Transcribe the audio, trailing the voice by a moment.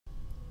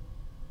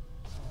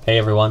Hey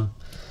everyone,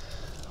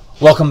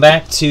 welcome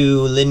back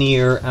to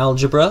linear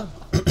algebra.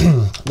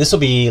 This will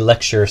be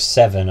lecture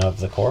 7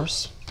 of the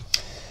course.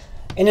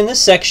 And in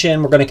this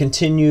section, we're going to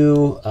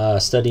continue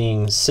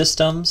studying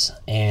systems,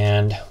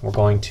 and we're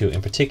going to,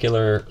 in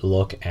particular,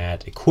 look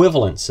at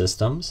equivalent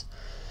systems.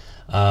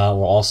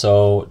 We'll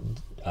also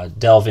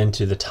delve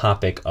into the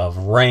topic of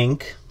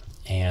rank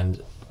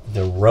and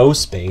the row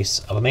space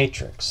of a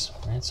matrix.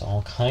 Right? So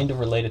all kind of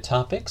related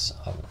topics,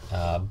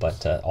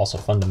 but also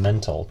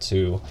fundamental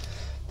to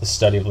the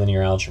study of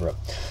linear algebra.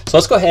 So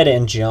let's go ahead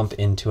and jump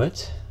into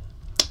it.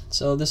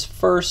 So this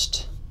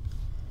first,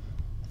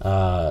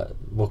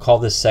 we'll call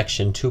this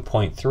section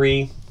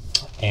 2.3,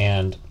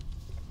 and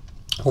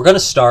we're going to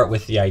start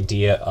with the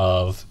idea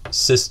of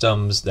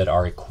systems that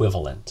are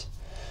equivalent.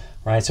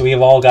 Right? So we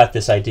have all got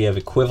this idea of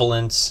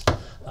equivalence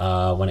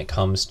when it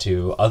comes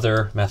to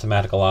other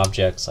mathematical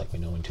objects, like we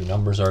know when two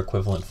numbers are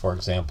equivalent, for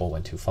example,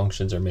 when two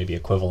functions are maybe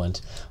equivalent.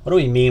 What do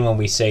we mean when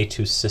we say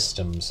two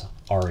systems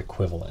are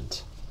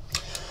equivalent?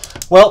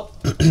 Well,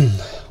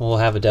 we'll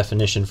have a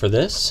definition for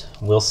this.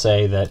 We'll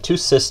say that two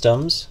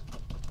systems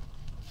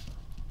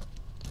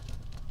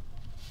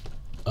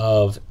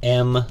of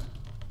m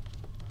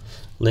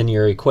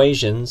linear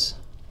equations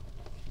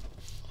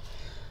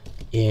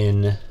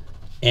in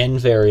n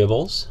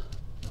variables,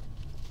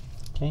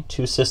 okay,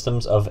 two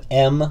systems of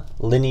m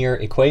linear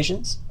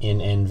equations in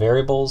n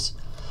variables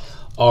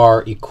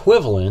are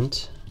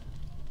equivalent.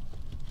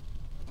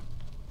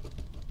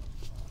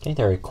 Okay,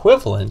 they're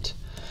equivalent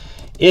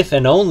if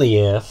and only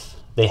if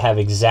they have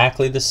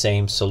exactly the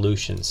same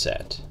solution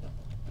set.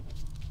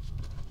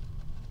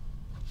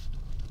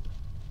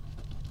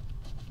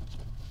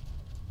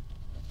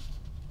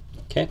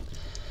 Okay,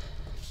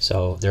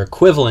 so they're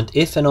equivalent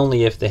if and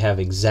only if they have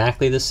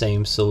exactly the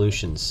same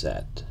solution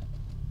set.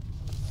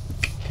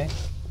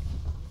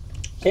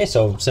 Okay,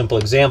 so simple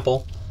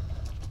example,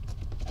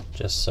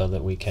 just so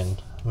that we can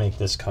make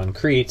this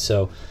concrete.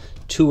 So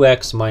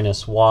 2x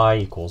minus y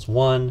equals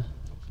 1.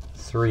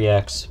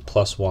 3x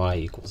plus y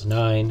equals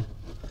 9.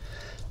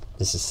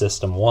 This is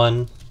system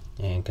 1,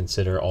 and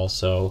consider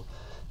also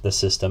the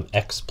system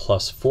x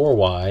plus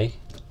 4y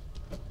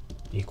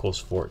equals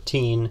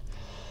 14,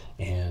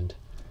 and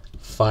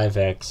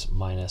 5x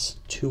minus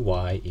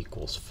 2y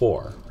equals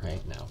 4.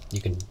 Right now, you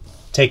can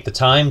take the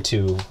time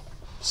to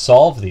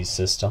solve these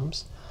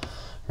systems,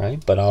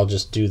 right? But I'll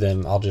just do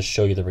them. I'll just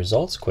show you the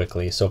results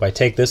quickly. So if I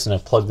take this and I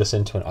plug this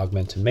into an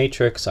augmented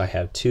matrix, I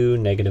have 2,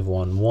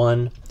 -1,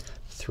 1.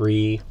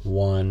 3,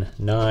 1,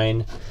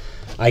 9.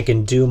 I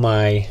can do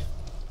my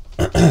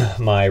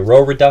my row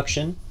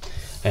reduction,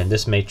 and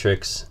this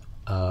matrix,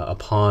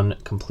 upon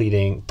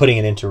putting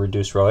it into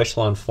reduced row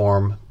echelon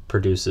form,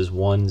 produces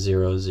 1,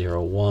 0,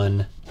 0,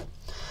 1,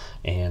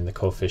 and the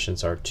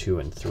coefficients are 2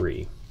 and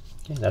 3.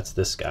 Okay, that's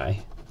this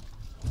guy.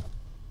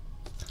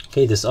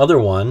 Okay, this other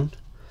one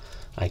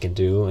I can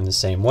do in the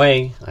same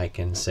way. I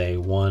can say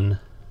 1,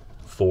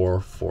 4,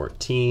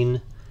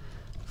 14,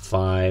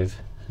 5,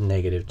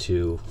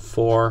 -2,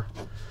 4.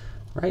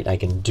 Right? I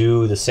can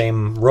do the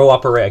same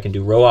I can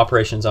do row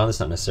operations on this,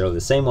 not necessarily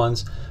the same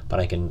ones, but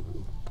I can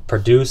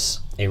produce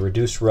a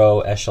reduced row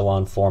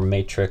echelon form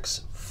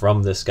matrix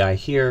from this guy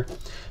here,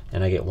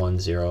 and I get 1,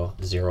 0,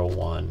 0,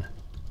 1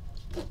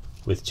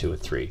 with 2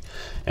 and 3.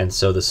 And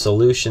so the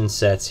solution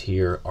sets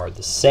here are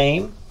the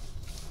same,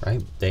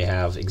 right? They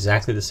have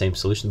exactly the same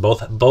solution.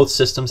 Both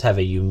systems have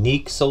a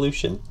unique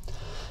solution,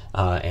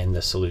 and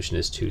the solution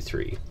is 2,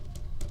 3.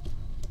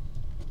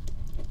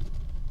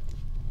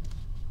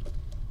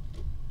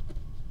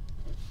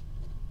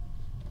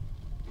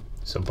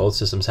 So both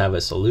systems have a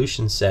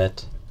solution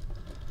set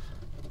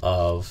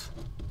of,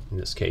 in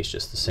this case,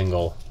 just the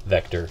single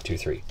vector 2,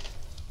 3.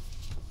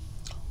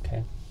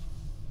 Okay.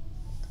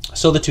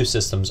 So the two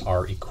systems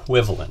are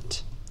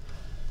equivalent.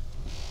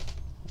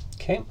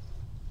 Okay.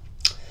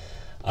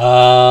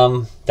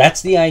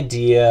 That's the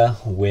idea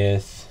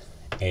with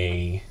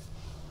the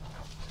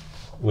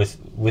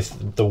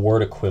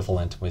word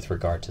equivalent with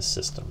regard to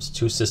systems.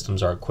 Two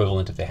systems are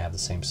equivalent if they have the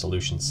same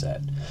solution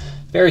set.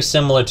 Very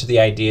similar to the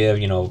idea of,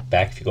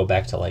 if you go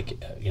back to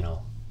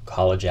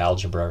college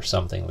algebra or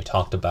something, we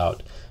talked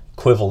about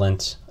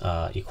equivalent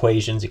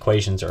equations.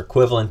 Equations are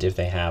equivalent if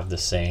they have the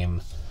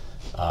same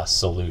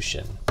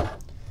solution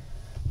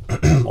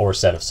or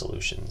set of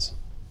solutions.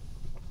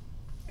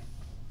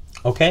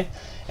 Okay,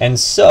 and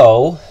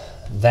so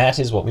that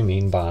is what we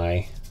mean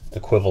by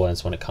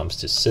equivalence when it comes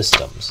to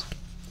systems.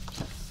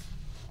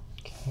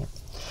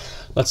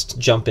 Let's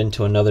jump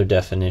into another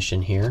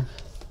definition here,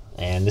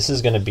 and this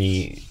is going to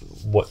be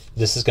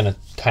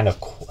kind of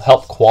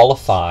help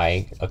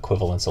qualify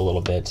equivalence a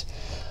little bit,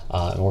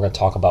 and we're going to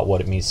talk about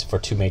what it means for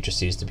two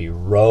matrices to be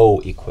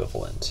row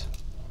equivalent.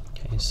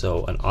 Okay,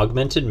 so an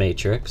augmented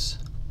matrix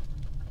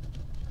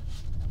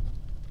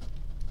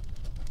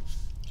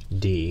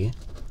D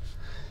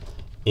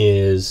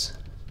is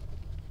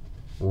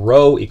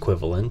row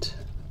equivalent.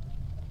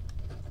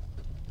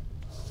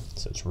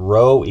 So it's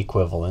row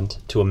equivalent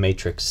to a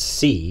matrix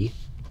C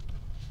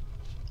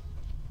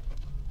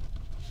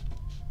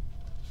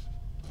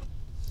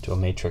to a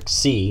matrix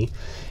C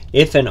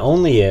if and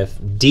only if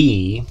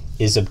D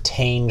is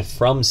obtained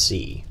from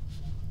C.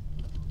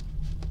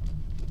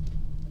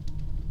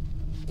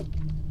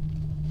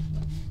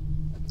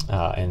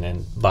 And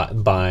then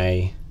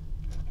by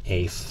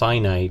a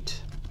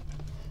finite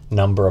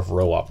number of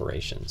row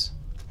operations.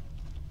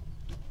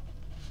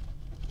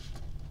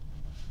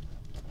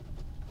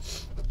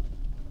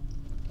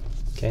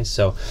 Okay,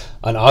 so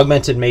an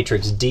augmented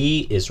matrix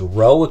D is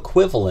row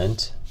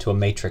equivalent to a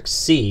matrix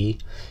C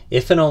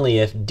if and only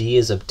if D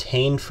is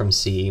obtained from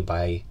C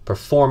by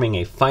performing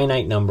a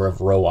finite number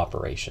of row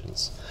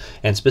operations,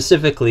 and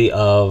specifically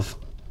of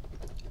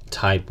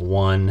type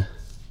 1,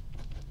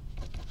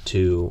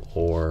 2,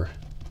 or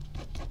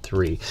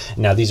 3.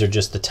 Now these are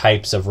just the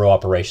types of row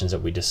operations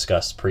that we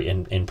discussed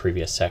in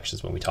previous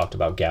sections when we talked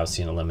about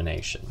Gaussian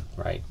elimination,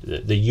 right?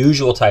 The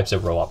usual types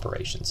of row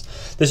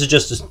operations. This is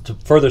just to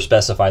further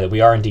specify that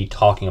we are indeed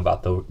talking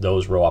about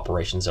those row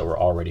operations that we're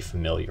already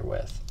familiar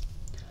with.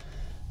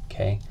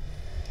 Okay.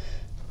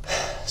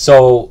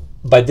 So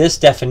by this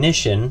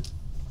definition,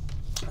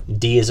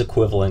 D is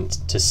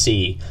equivalent to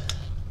C.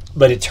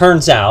 But it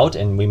turns out,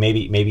 and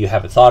maybe you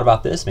haven't thought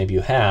about this, maybe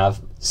you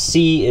have,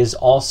 C is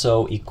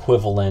also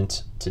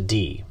equivalent to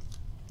D.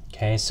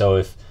 Okay, so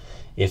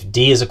if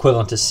D is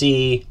equivalent to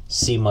C,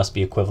 C must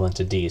be equivalent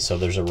to D. So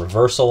there's a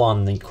reversal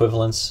on the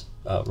equivalence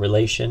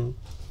relation,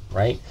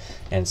 right?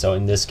 And so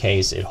in this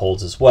case, it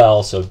holds as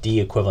well. So D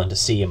equivalent to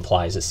C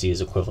implies that C is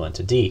equivalent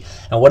to D.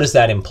 And what does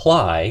that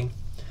imply?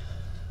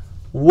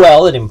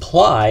 Well, it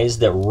implies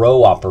that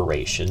row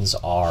operations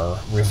are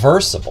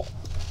reversible.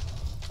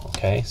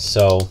 Okay,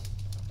 so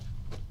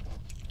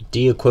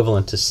D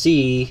equivalent to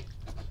C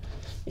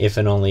if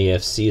and only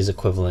if C is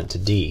equivalent to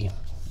D.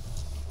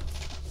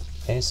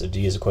 Okay, so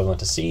D is equivalent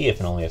to C if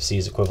and only if C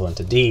is equivalent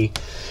to D.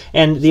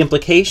 And the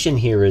implication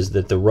here is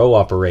that the row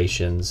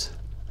operations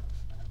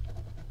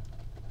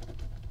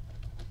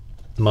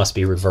must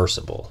be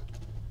reversible.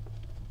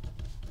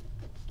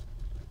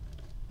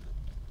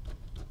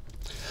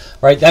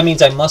 Right, that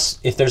means I must,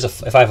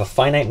 if I have a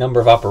finite number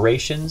of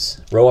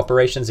operations, row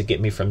operations that get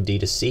me from D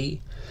to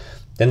C,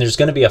 then there's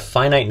going to be a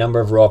finite number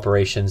of row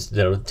operations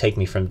that will take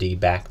me from D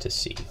back to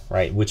C,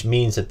 right? Which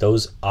means that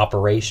those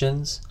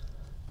operations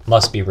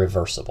must be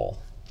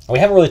reversible. We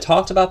haven't really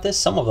talked about this.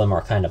 Some of them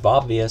are kind of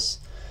obvious,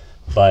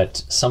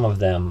 but some of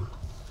them,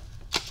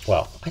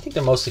 well, I think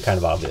they're mostly kind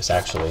of obvious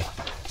actually.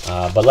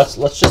 But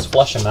let's just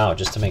flush them out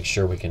just to make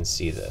sure we can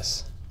see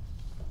this.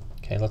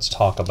 Okay, let's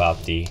talk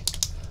about the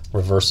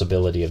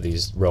reversibility of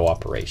these row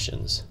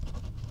operations.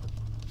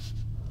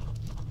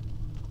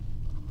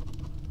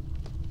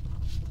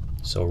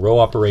 So row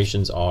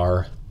operations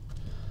are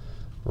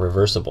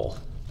reversible.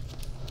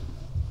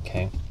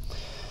 Okay.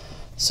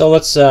 So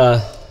let's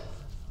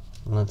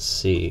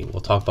see. We'll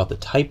talk about the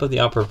type of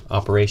the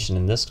operation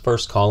in this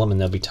first column,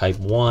 and there'll be type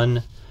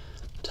 1,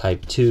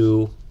 type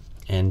 2,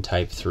 and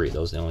type 3.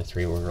 Those are the only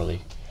three we're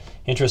really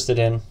interested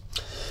in.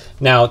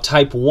 Now,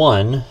 type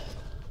 1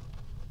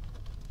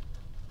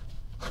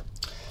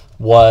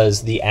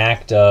 was the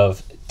act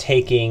of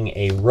taking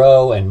a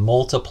row and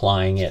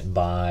multiplying it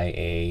by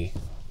a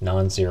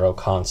non-zero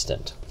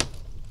constant,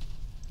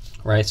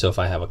 right? So if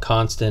I have a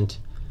constant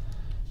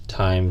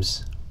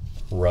times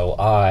row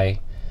I,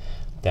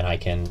 then I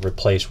can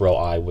replace row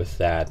I with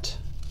that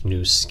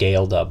new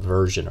scaled up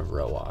version of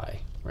row I,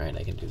 right?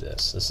 I can do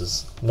this. This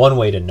is one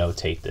way to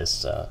notate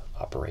this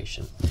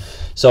operation.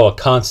 So a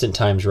constant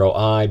times row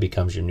I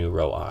becomes your new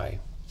row I.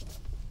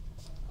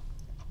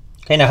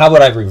 Okay, now how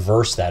would I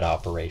reverse that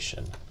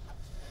operation?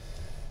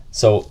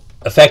 So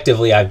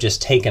effectively, I've just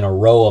taken a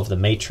row of the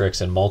matrix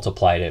and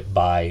multiplied it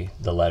by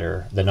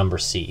the number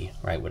C,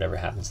 right? Whatever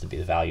happens to be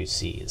the value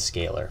C, the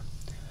scalar.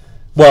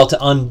 Well, to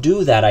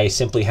undo that, I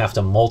simply have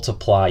to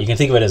multiply. You can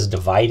think of it as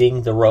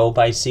dividing the row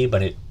by C,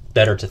 but it's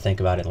better to think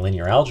about it in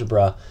linear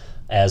algebra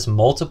as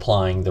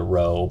multiplying the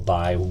row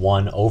by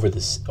 1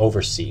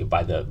 over C,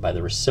 by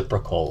the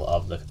reciprocal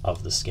of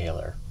the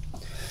scalar.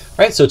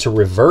 Right? So to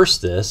reverse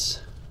this,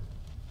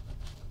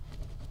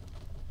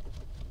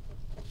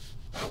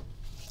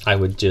 I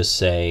would just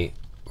say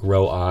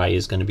row I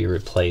is going to be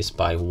replaced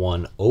by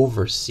 1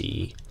 over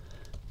C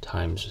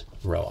times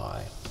row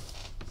I.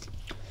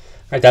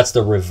 Right, that's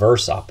the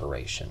reverse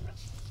operation.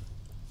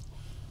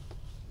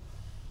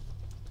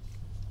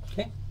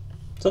 Okay,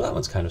 so that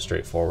one's kind of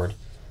straightforward.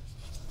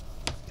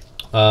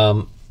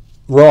 Row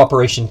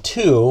operation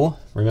 2,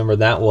 remember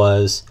that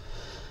was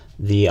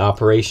the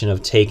operation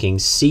of taking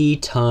C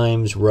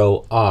times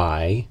row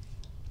I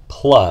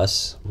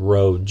plus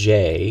row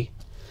J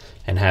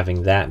and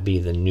having that be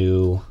the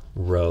new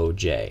row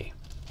J.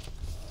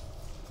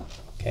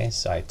 Okay,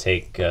 so I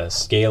take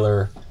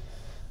scalar,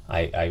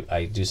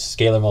 I do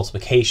scalar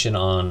multiplication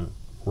on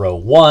row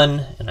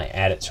 1 and I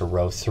add it to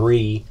row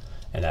 3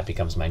 and that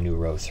becomes my new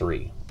row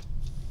 3.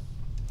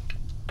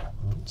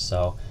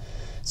 So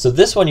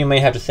this one you may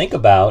have to think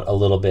about a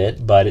little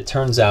bit, but it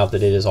turns out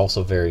that it is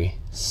also very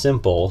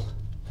simple.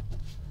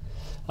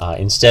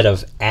 Instead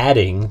of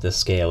adding the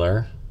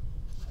scalar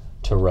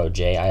to row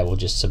J, I will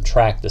just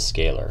subtract the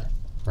scalar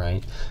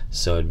right?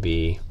 So it'd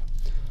be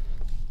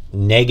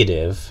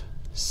negative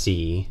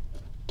C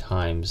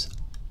times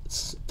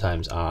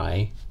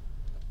I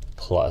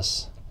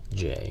plus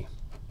J,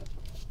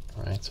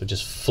 right? So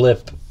just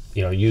flip,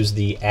 use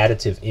the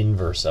additive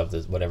inverse of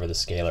whatever the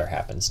scalar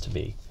happens to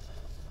be.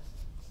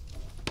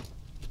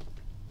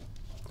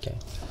 Okay.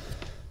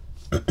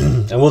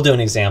 And we'll do an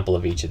example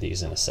of each of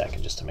these in a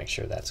second just to make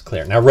sure that's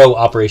clear. Now, row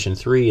operation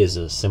 3 is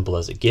as simple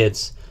as it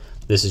gets.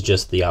 This is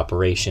just the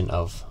operation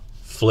of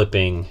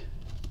flipping,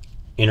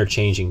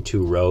 interchanging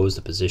two rows,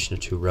 the position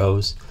of two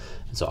rows.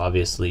 And so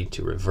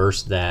obviousto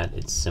reverse that,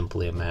 it's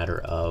simply a matter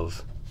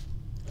of,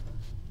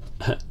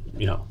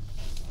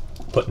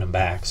 putting them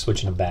back,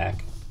 switching them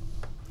back,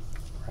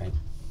 right?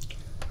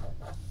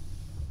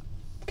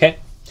 Okay,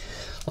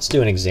 let's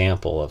do an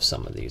example of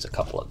some of these, a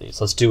couple of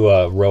these. Let's do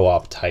a row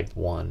op type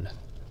 1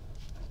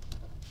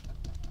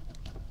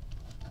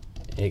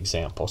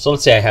 example. So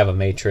let's say I have a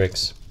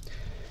matrix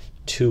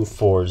 2,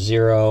 4,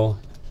 0,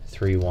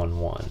 3, 1,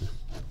 1.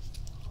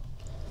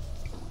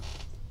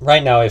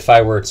 Right now, if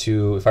I were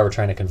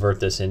trying to convert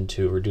this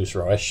into reduced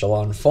row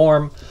echelon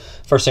form,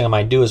 first thing I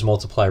might do is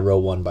multiply row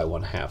 1 by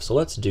 1/2. So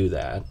let's do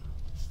that.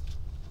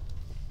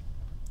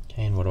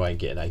 Okay, and what do I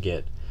get? I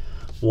get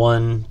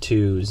 1,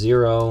 2,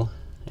 0,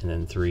 and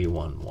then 3,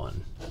 1,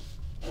 1.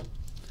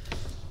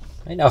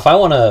 Right now, if I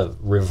want to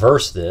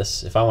reverse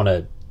this,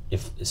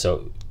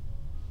 so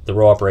the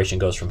row operation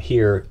goes from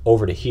here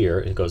over to here,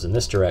 it goes in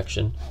this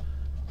direction.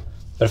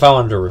 But if I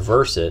wanted to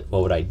reverse it,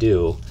 what would I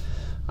do?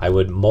 I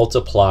would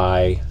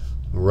multiply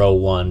row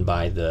 1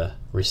 by the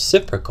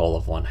reciprocal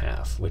of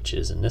 1/2, which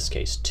is in this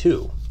case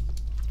 2.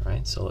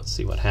 Right? So let's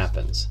see what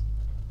happens.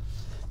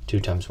 2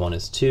 times 1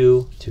 is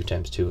 2, 2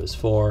 times 2 is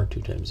 4,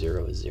 2 times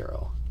 0 is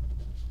 0.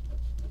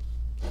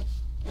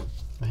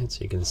 Right?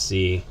 So you can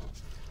see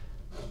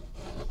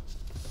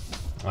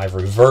I've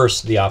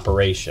reversed the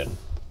operation.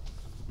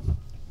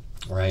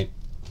 Right?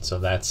 So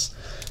that's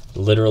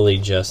literally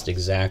just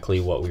exactly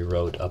what we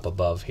wrote up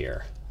above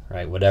here.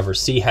 Right? Whatever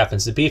C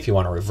happens to be, if you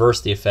want to reverse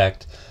the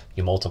effect,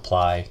 you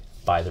multiply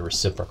by the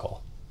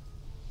reciprocal.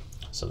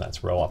 So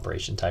that's row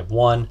operation type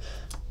 1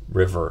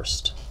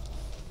 reversed.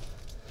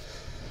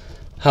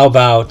 How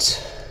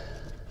about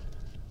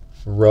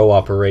row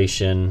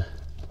operation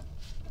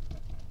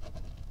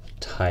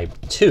type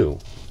 2?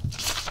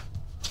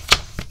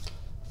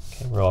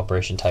 Okay, row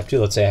operation type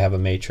 2. Let's say I have a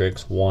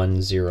matrix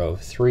 1, 0,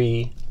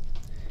 3,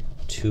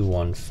 2,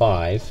 1,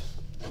 5.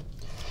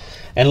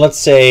 And let's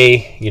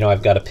say,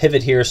 I've got a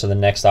pivot here, so the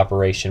next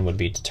operation would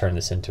be to turn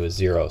this into a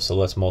 0. So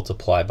let's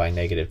multiply by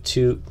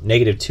 -2.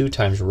 -2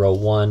 times row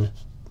 1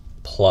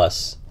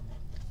 plus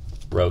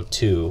row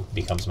 2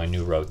 becomes my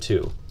new row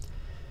 2.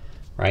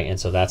 Right? And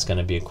so that's going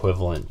to be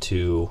equivalent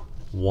to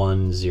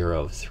 1,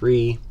 0,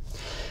 3.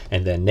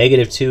 And then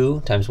 -2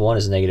 times 1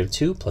 is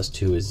 -2, plus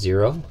 2 is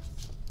 0.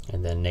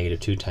 And then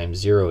 -2 times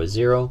 0 is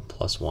 0,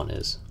 plus 1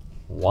 is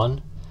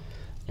 1.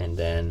 And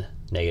then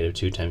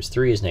 -2 times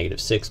 3 is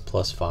 -6,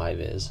 plus 5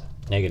 is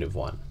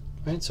 -1.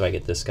 Right? So I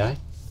get this guy.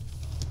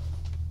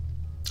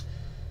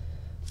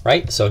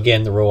 Right? So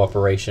again, the row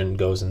operation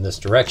goes in this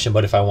direction,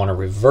 but if I want to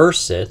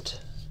reverse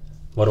it,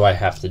 what do I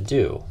have to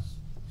do?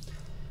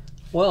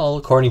 Well,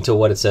 according to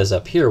what it says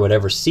up here,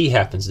 whatever C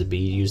happens to be,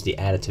 use the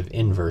additive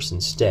inverse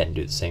instead and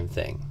do the same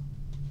thing.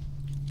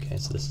 Okay,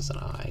 so this is an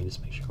I.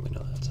 Just make sure we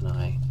know that's an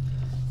I.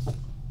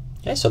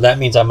 Okay, so that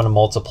means I'm going to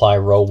multiply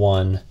row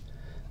 1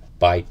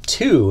 by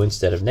 2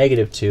 instead of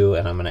 -2,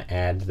 and I'm going to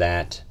add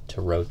that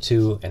to row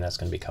 2, and that's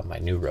going to become my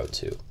new row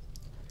 2.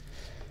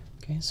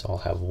 Okay, so I'll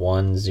have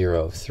 1,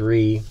 0,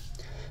 3,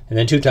 and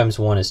then 2 times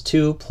 1 is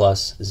 2,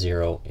 plus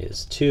 0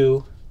 is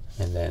 2,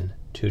 and then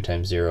 2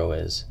 times 0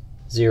 is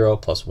 0,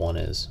 plus 1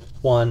 is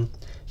 1,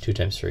 2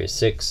 times 3 is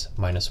 6,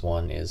 minus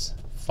 1 is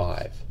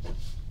 5.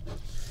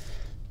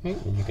 Okay,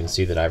 and you can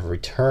see that I've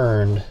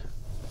returned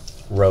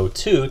row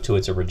 2 to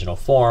its original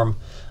form.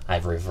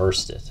 I've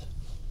reversed it.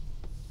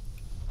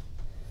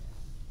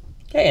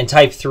 Okay, and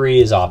type 3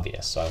 is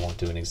obvious, so I won't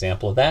do an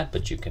example of that,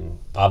 but you can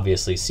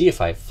obviously see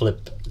if I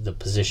flip the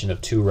position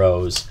of two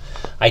rows,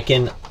 I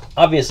can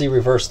obviously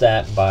reverse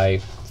that by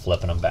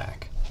flipping them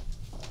back.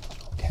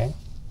 Okay.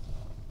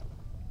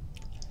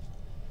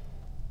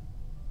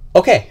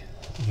 Okay,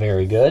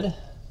 very good.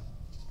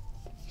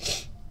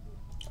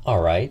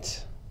 All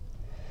right.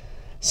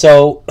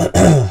 So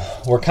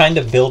we're kind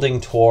of building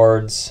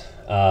towards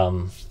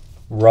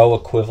row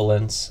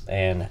equivalence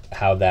and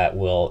how that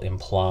will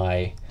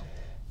imply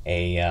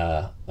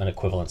an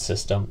equivalent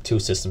system. Two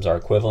systems are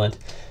equivalent.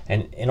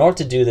 And in order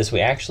to do this,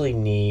 we actually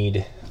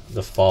need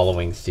the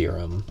following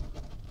theorem.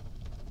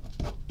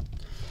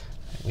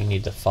 We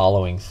need the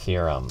following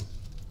theorem.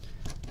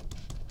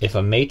 If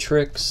a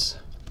matrix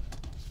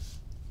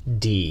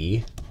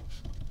D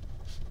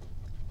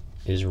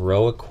is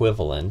row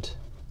equivalent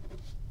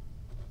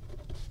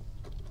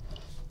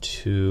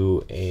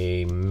to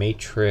a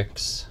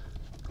matrix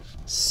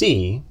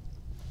C,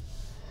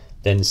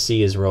 then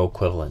C is row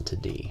equivalent to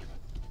D.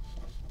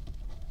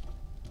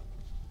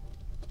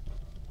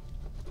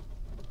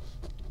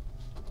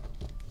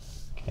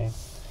 Okay.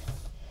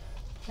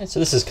 And so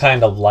this is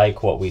kind of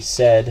like what we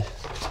said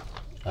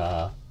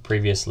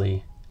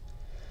previously,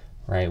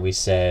 right? We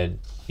said,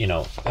 you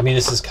know, I mean,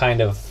 this is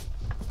kind of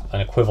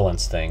an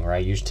equivalence thing,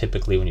 right? Usually,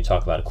 typically, when you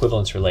talk about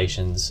equivalence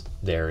relations,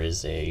 there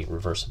is a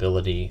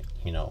reversibility.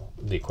 You know,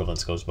 the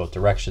equivalence goes both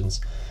directions.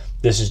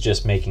 This is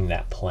just making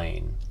that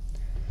plain,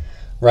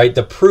 right?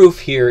 The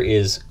proof here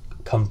is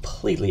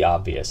completely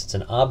obvious. It's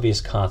an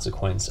obvious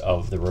consequence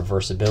of the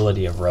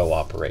reversibility of row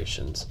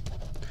operations.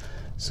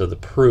 So the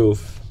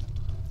proof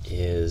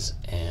is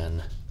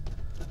an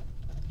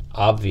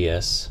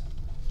obvious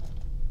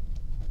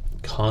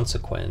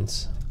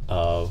consequence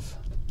of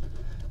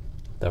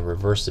the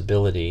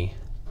reversibility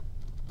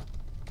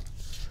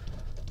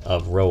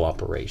of row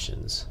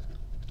operations.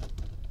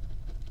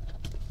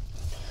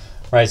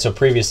 Right, so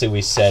previously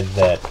we said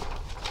that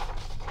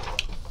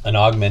an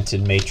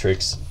augmented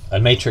matrix,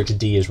 a matrix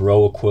D is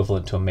row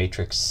equivalent to a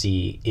matrix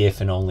C if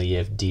and only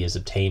if D is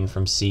obtained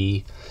from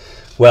C.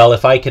 Well,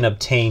 if I can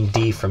obtain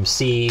D from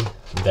C,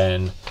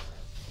 then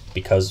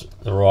because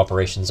the row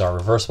operations are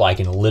reversible, I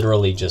can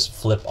literally just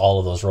flip all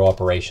of those row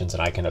operations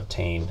and I can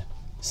obtain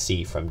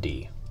C from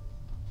D,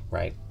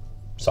 right?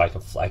 So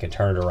I can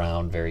turn it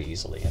around very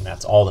easily, and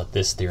that's all that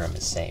this theorem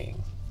is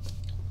saying.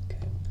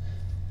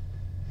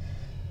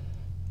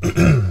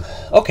 Okay,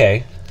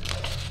 okay.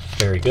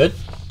 Very good.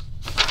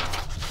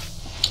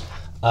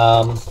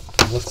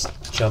 Let's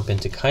jump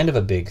into kind of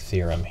a big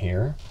theorem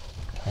here,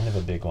 kind of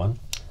a big one.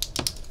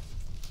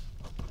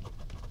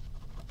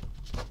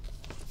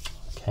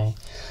 Okay,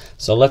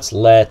 so let's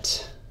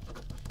let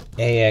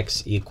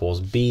AX equals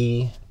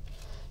B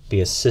be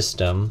a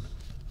system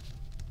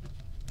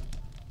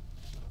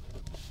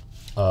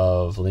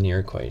of linear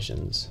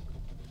equations.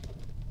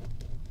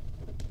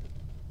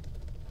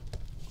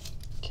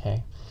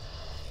 Okay,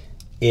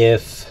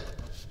 if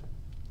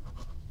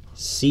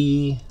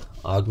C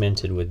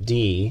augmented with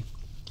D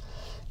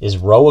is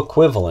row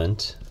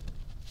equivalent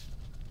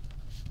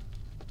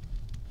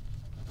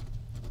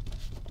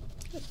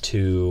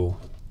to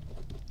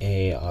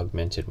A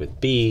augmented with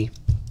B,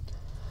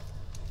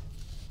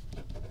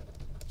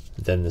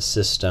 then the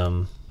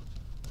system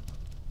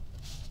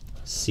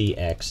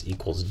Cx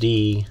equals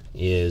D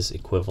is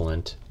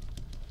equivalent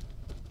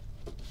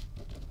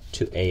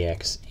to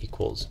Ax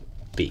equals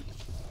B.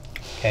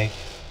 Okay,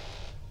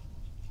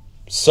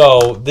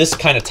 so this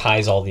kind of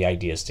ties all the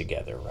ideas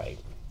together, right?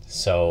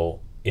 So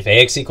if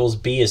Ax equals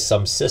B is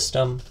some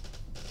system,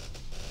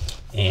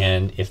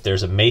 and if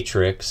there's a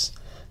matrix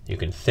you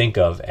can think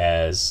of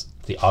as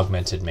the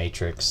augmented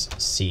matrix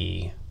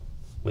C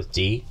with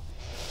D,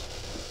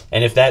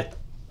 and if that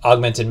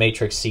augmented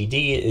matrix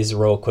CD is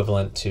row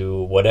equivalent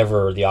to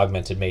whatever the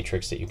augmented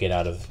matrix that you get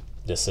out of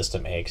the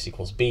system Ax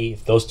equals B,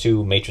 if those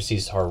two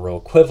matrices are row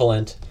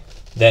equivalent,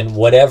 then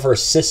whatever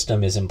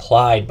system is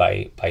implied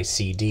by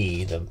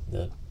CD,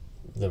 the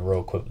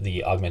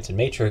augmented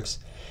matrix,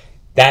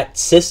 that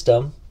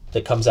system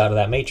that comes out of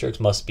that matrix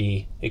must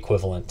be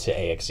equivalent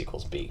to Ax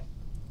equals B.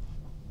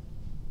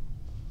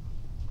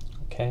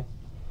 Okay,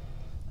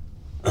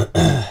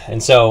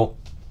 and so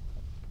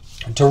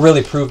to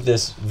really prove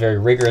this very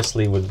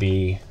rigorously would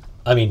be,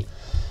 I mean,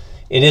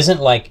 it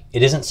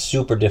isn't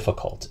super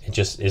difficult. It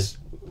just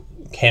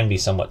can be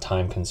somewhat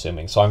time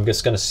consuming. So I'm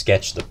just going to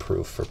sketch the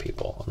proof for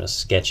people. I'm going to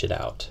sketch it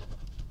out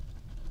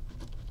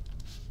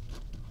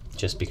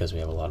just because we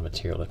have a lot of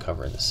material to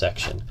cover in this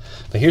section.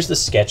 But here's the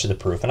sketch of the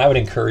proof, and I would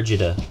encourage you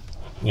to,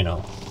 you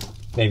know,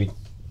 maybe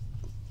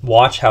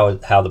watch how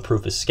the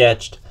proof is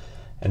sketched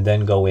and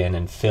then go in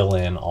and fill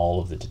in all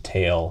of the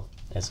detail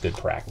as good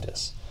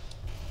practice.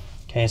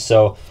 Okay,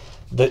 so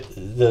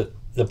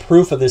the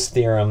proof of this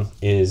theorem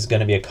is going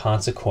to be a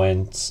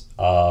consequence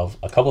of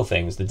a couple of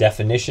things: the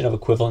definition of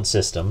equivalent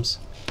systems.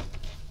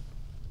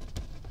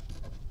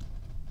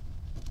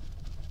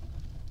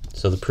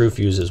 So the proof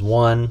uses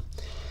one,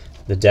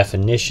 the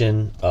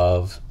definition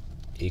of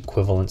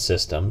equivalent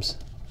systems,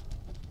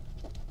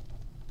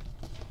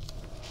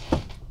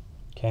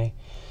 okay,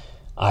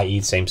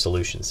 i.e. same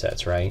solution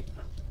sets, right?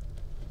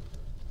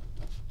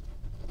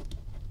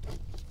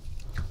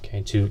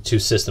 Okay, two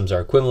systems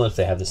are equivalent if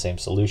they have the same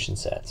solution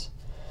sets.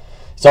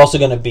 It's also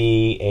going to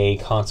be a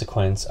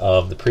consequence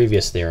of the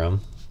previous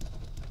theorem.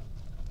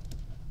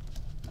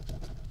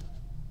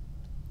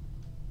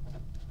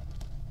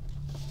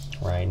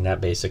 Right, and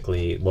that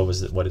basically,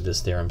 what did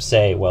this theorem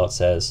say? Well, it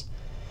says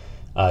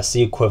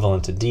C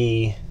equivalent to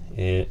D,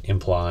 it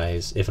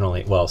implies if and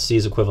only, well, C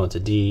is equivalent to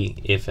D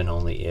if and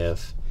only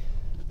if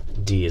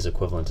D is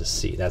equivalent to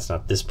C. That's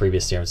not this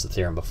previous theorem, it's the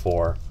theorem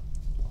before,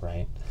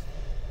 right?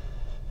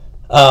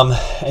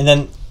 And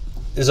then,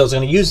 so I was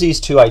going to use these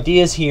two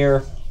ideas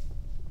here,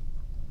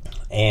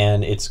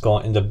 and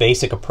the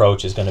basic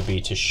approach is going to be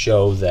to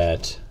show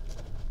that.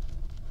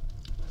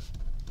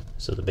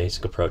 So the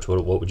basic approach,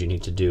 what would you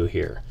need to do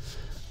here?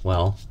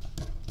 Well,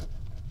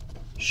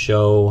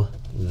 show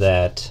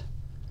that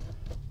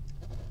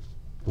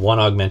one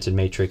augmented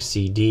matrix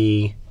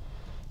CD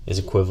is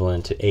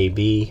equivalent to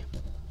AB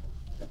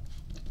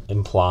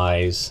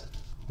implies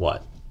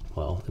what?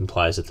 Well,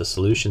 implies that the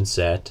solution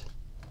set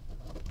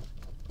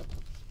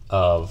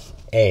of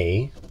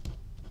A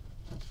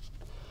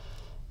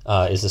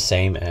is the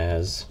same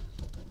as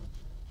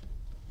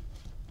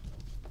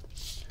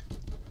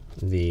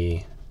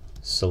the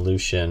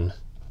solution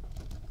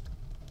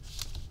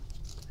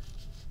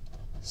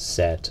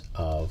set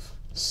of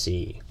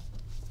C.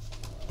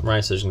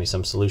 Right, so there's going to be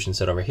some solution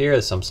set over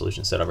here, some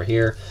solution set over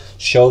here.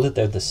 Show that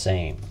they're the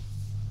same.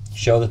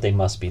 Show that they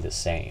must be the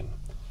same.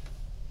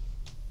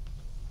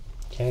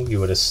 Okay, you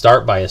would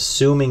start by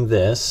assuming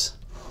this.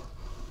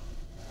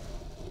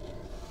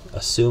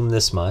 Assume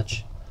this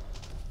much.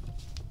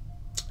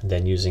 And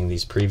then using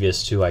these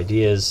previous two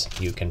ideas,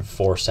 you can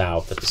force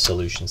out that the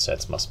solution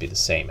sets must be the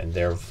same, and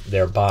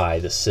thereby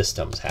the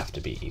systems have to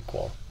be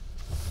equal.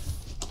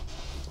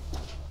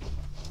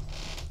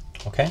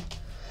 Okay?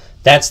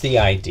 That's the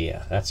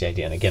idea. That's the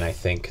idea. And again, I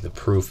think the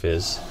proof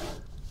is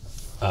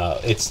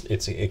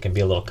it can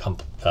be a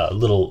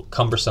little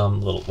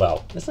cumbersome,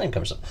 well, it's not even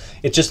cumbersome.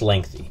 It's just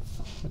lengthy.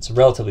 It's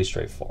relatively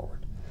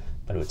straightforward,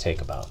 but it would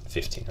take about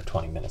 15 or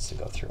 20 minutes to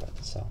go through it.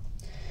 So,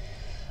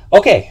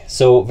 okay,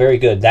 so very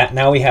good.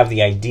 Now we have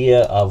the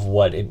idea of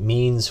what it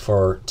means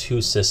for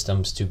two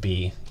systems to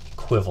be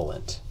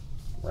equivalent,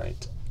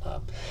 right?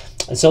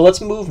 And so let's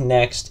move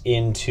next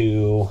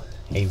into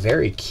a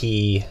very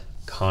key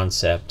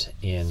concept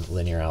in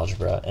linear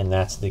algebra, and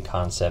that's the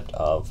concept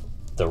of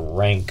the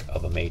rank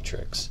of a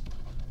matrix.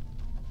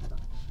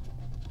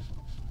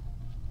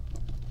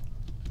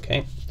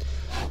 Okay,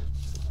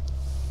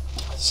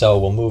 so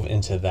we'll move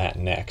into that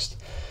next.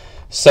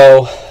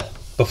 So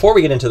before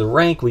we get into the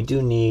rank, we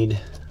do need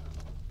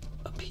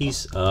a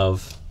piece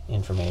of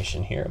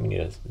information here. We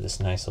need this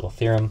nice little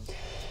theorem.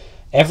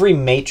 Every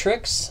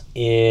matrix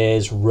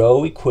is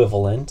row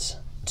equivalent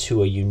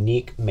to a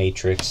unique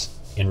matrix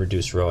in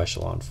reduced row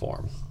echelon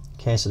form.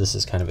 Okay, so this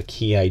is kind of a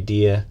key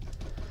idea.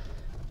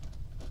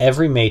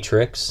 Every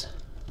matrix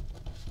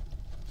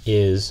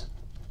is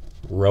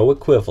row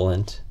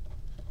equivalent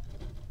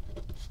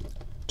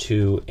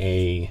to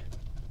a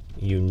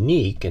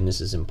unique, and this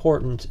is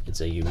important,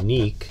 it's a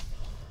unique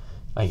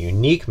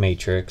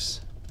matrix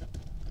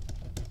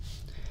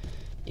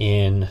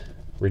in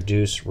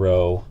reduced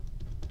row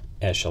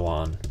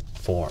echelon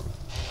form,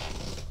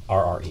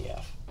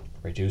 RREF,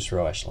 reduced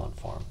row echelon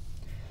form.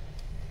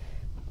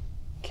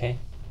 Okay.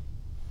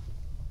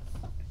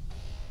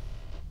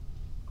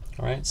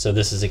 All right. So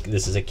this is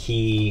a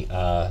key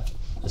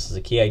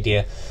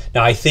idea.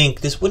 Now I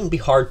think this wouldn't be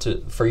hard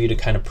for you to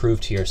kind of prove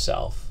to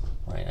yourself,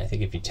 right? I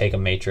think if you take a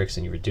matrix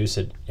and you reduce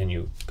it and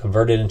you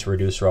convert it into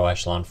reduced row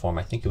echelon form,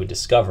 I think you would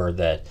discover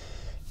that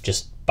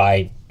just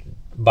by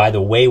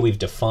the way we've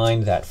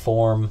defined that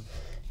form,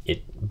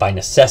 by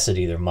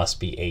necessity there must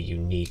be a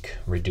unique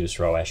reduced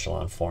row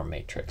echelon form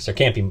matrix. There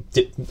can't be.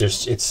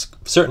 It's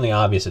certainly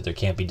obvious that there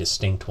can't be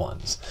distinct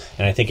ones.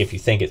 And I think if you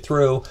think it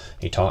through,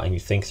 and you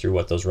think through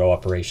what those row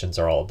operations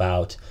are all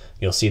about,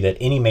 you'll see that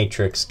any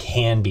matrix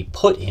can be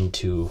put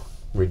into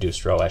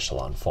reduced row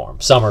echelon form.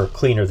 Some are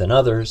cleaner than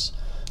others,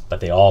 but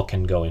they all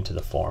can go into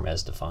the form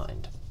as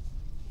defined.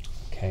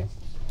 Okay.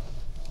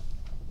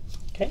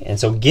 Okay. And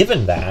so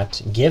given the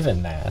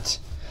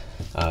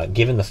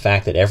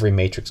fact that every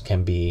matrix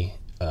can be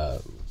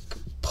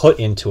put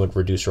into a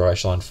reduced row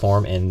echelon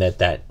form, and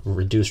that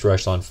reduced row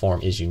echelon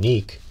form is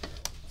unique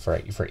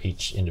for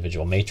each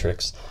individual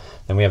matrix,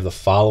 then we have the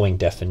following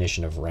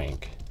definition of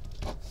rank.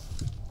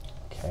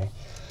 Okay,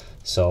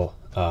 so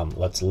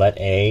let's let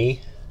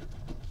A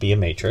be a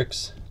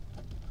matrix.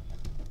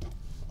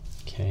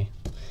 Okay,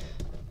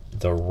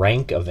 the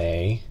rank of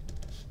A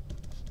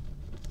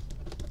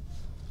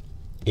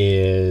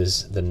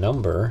is the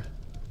number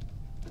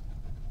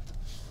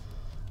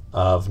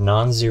of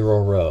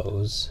non-zero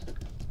rows.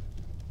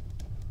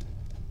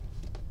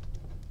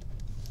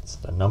 It's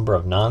the number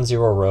of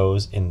non-zero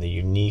rows in the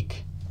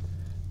unique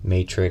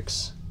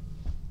matrix,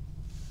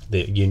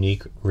 the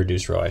unique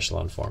reduced row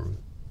echelon form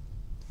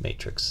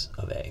matrix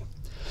of A.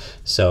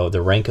 So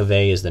the rank of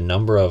A is the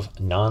number of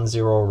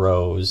non-zero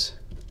rows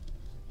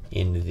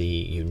in the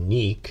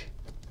unique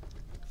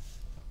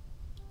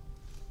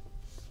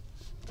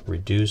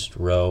reduced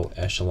row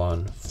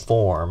echelon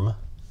form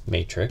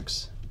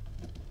matrix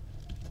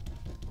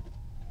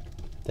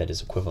that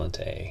is equivalent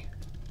to A.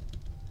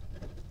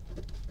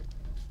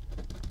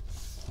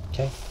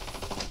 Okay.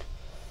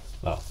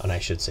 Oh, and I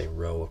should say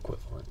row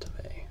equivalent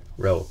of A.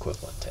 Row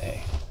equivalent to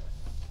A.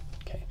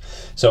 Okay.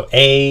 So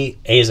A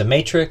is a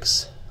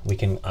matrix. We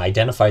can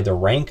identify the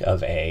rank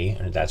of A,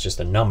 and that's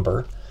just a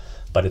number,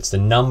 but it's the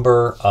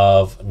number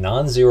of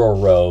non-zero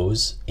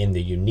rows in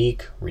the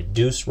unique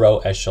reduced row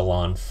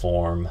echelon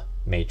form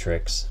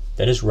matrix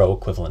that is row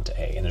equivalent to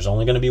A. And there's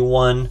only going to be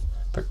one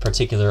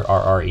particular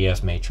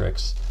RREF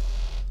matrix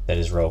that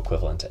is row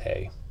equivalent to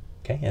A.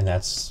 Okay, and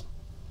that's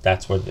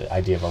where the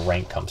idea of a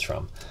rank comes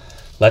from.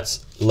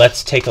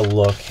 Let's take a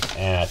look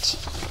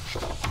at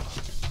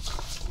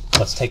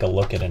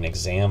an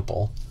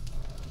example.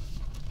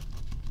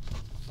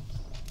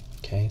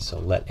 Okay, so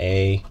let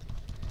A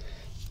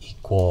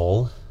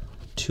equal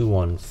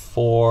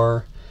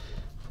 214,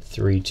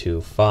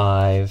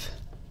 325,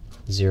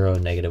 0,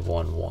 negative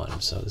 1,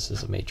 1. So this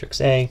is a matrix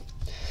A.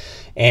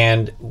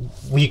 And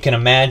we can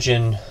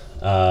imagine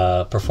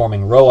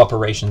performing row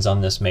operations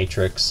on this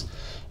matrix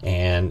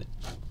and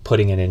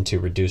putting it into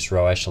reduced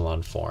row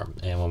echelon form.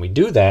 And when we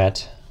do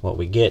that, what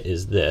we get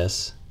is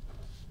this.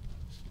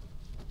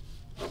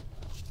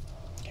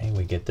 Okay,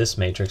 we get this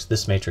matrix.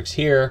 This matrix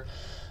here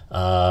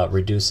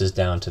reduces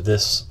down to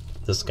this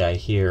guy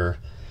here,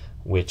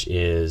 which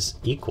is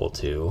equal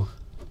to,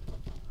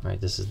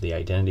 right, this is the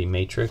identity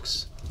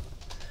matrix,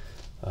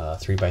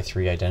 3 by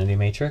 3 identity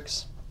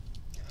matrix.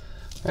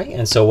 Right,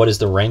 and so what is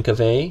the rank of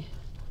A?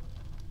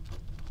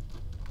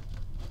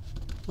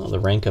 Well, the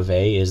rank of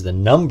A is the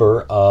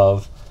number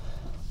of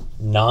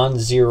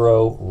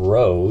non-zero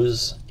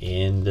rows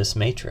in this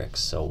matrix.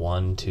 So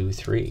 1, 2,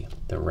 3.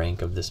 The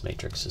rank of this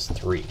matrix is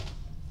 3.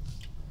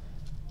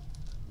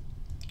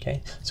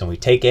 Okay, so when we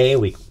take A,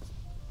 we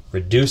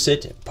reduce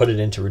it, put it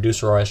into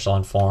reduced row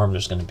echelon form.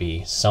 There's going to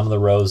be some of the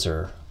rows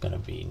are going to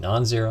be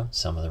non-zero,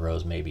 some of the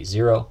rows may be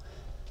 0,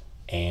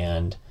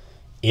 and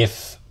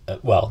if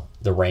well,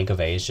 the rank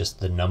of A is just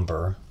the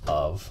number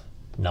of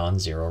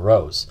non-zero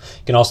rows.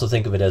 You can also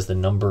think of it as the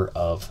number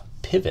of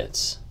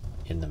pivots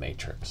in the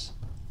matrix.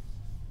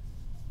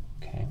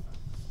 Okay,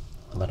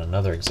 how about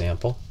another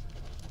example?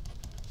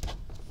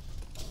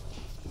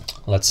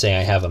 Let's say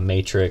I have a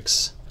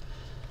matrix.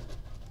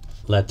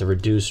 Let the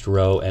reduced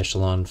row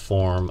echelon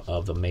form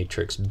of the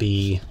matrix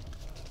B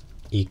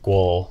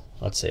equal,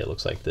 let's say it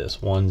looks like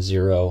this, 1,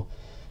 0,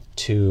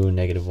 2,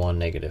 negative 1,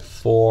 negative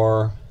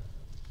 4,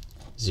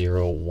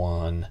 0,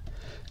 1,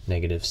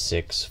 negative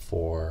 6,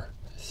 4,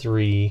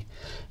 3,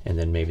 and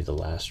then maybe the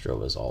last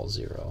row is all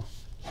 0.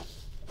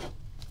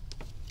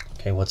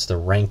 Okay, what's the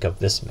rank of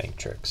this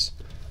matrix?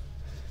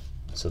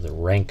 So the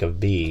rank of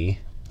B,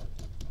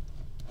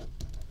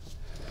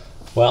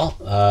 well,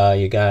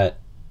 you got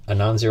a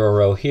non-zero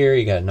row here,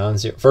 you got a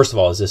non-zero. First of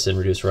all, is this in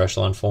reduced row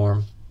echelon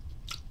form?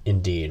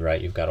 Indeed,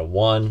 right? You've got a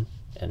 1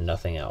 and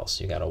nothing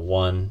else. You got a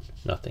 1,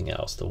 nothing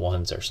else. The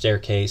 1s are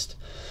staircased.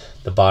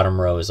 The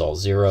bottom row is all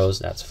zeros.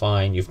 That's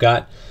fine. You've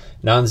got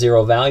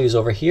non-zero values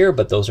over here,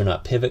 but those are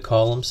not pivot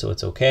columns, so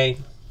it's okay.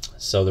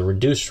 So the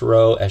reduced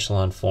row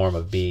echelon form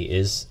of B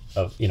is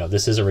of, you know,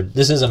 this is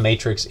a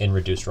matrix in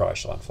reduced row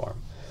echelon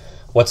form.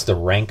 What's the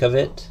rank of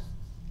it?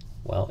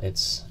 Well,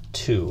 it's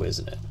 2,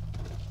 isn't it?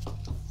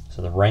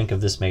 So the rank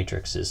of this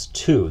matrix is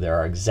 2. There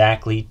are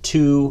exactly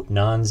 2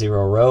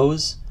 non-zero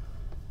rows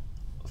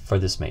for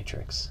this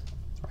matrix.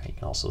 Right? You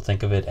can also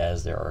think of it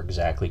as there are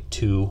exactly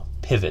 2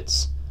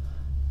 pivots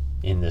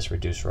in this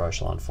reduced row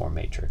echelon form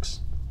matrix.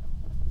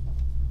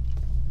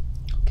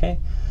 Okay.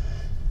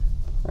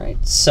 All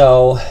right.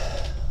 So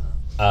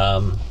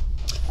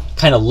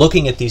kind of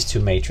looking at these two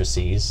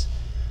matrices,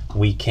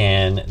 we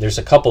can, there's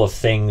a couple of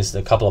things,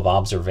 a couple of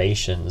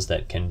observations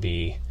that can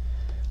be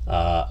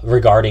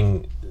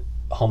regarding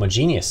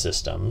homogeneous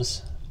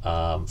systems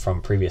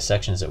from previous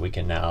sections that we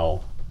can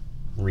now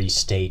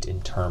restate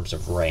in terms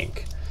of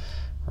rank.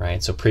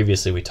 Right, so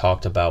previously we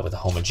talked about with a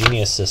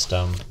homogeneous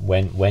system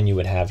when you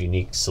would have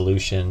unique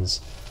solutions,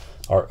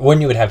 or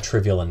when you would have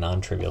trivial and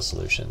non-trivial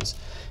solutions,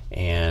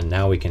 and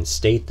now we can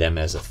state them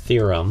as a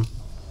theorem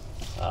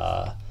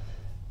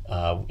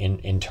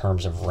in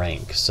terms of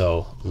rank.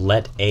 So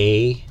let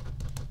A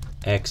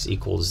x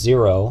equals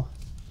 0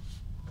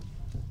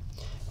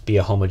 be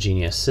a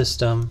homogeneous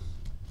system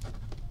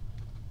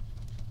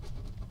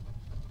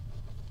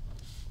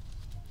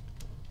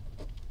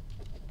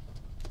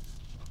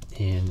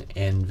in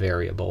n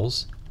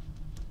variables.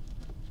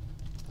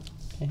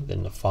 Okay,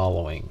 then the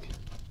following,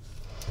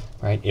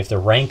 right? If the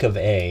rank of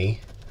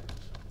A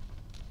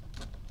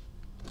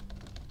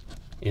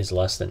is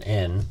less than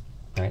n,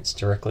 right,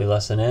 strictly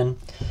less than n,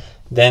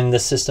 then the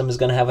system is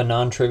going to have a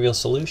non-trivial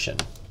solution.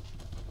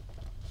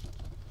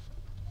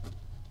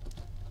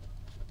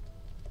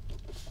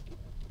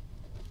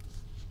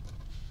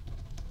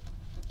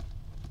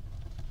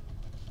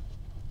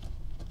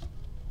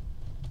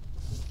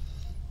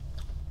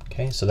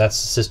 Okay, so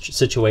that's a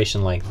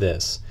situation like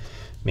this.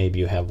 Maybe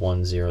you have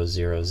 1, 0,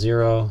 0,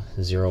 0,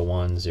 0,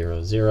 1,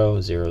 0,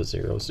 0, 0,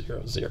 0,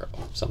 0, 0,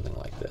 something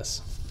like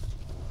this.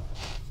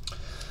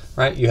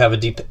 Right, you have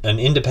an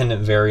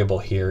independent variable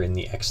here in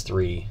the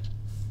x3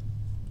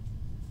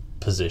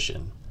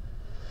 position.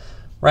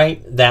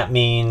 Right, that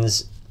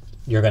means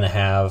you're going to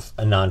have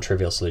a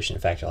non-trivial solution.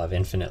 In fact, you'll have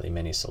infinitely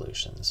many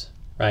solutions.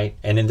 Right,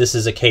 and then this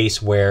is a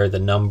case where the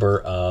number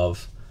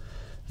of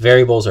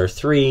variables are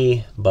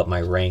 3, but my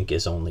rank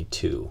is only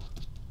 2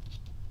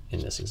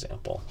 in this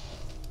example.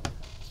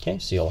 Okay,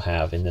 so you'll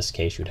have, in this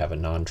case, you'd have a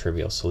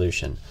non-trivial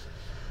solution.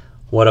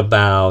 What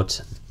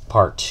about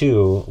part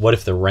 2? What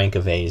if the rank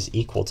of A is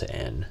equal to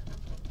n?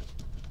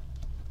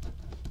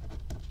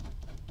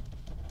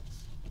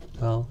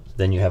 Well,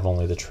 then you have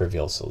only the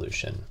trivial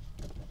solution.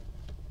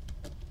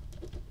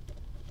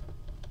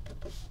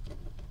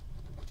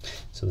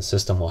 So the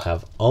system will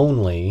have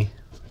only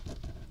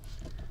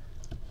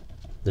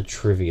the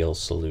trivial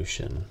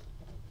solution.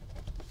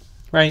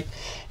 right?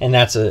 And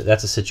that's a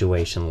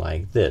situation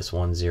like this: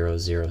 1 0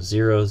 0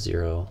 0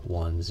 0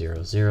 1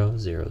 0 0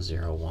 0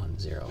 0 1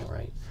 0,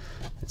 right?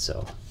 And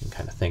so you can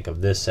kind of think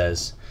of this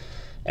as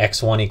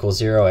x1 equals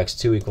 0,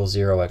 x2 equals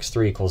 0,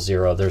 x3 equals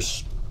 0.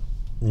 There's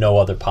no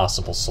other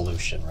possible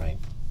solution, right?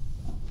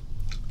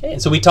 Okay,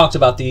 and so we talked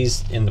about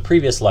these in the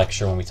previous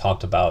lecture when we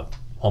talked about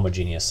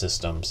homogeneous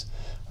systems,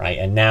 right?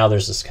 And now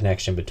there's this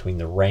connection between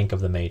the rank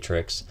of the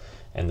matrix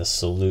and the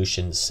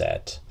solution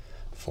set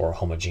for a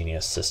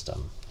homogeneous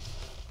system.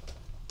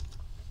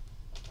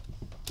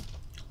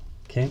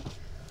 Okay,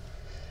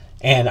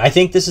 and I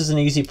think this is an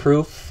easy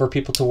proof for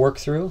people to work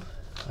through.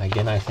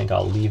 Again, I think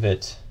I'll leave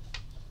it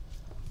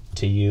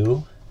to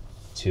you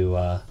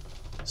to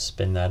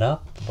spin that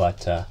up,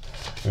 but I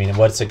mean,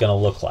 what's it going to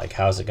look like?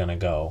 How's it going to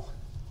go?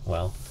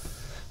 Well,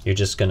 you're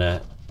just going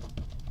to,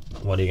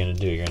 what are you going to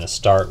do? You're going to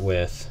start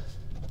with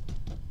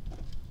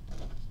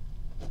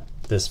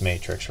this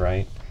matrix,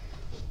 right?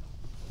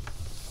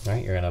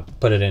 Right, you're going to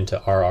put it into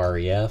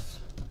RREF.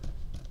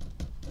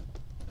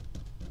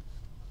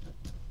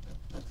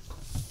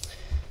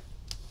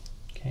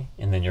 Okay,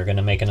 and then you're going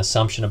to make an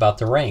assumption about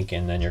the rank,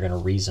 and then you're going to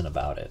reason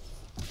about it.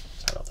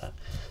 Sorry about that.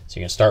 So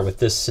you're going to start with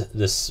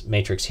this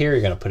matrix here.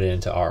 You're going to put it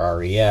into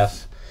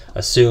RREF.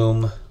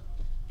 Assume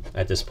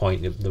at this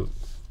point the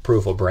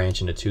proof will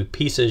branch into two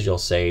pieces. You'll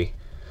say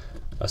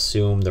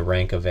assume the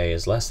rank of A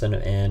is less than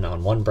n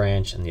on one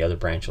branch, and the other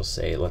branch will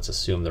say let's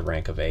assume the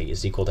rank of A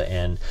is equal to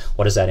n.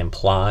 What does that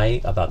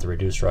imply about the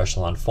reduced row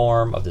echelon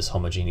form of this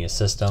homogeneous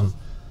system?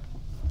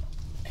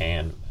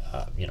 And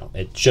you know,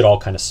 it should all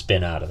kind of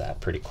spin out of that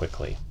pretty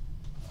quickly.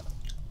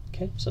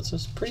 Okay, so it's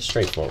just pretty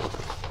straightforward.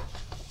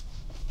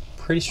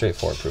 Pretty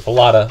straightforward proof. A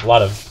lot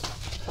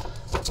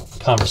of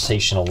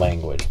conversational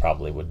language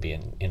probably would be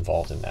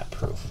involved in that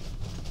proof.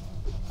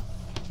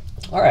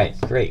 All right,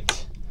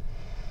 great.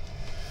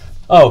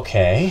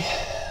 Okay,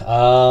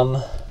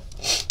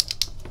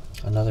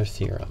 another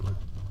theorem.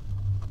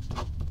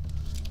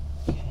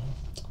 Okay.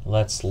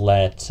 Let's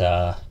let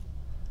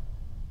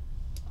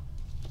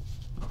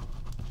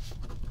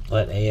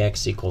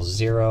AX equals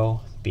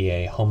 0 be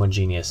a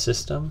homogeneous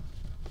system.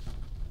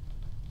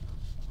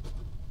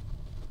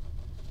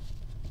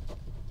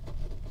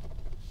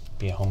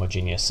 Be a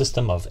homogeneous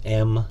system of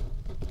M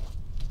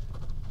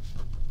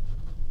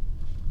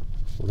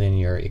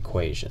linear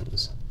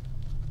equations,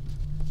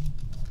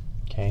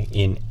 okay,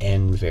 in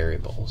n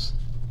variables.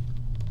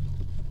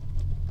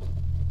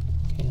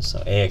 Okay,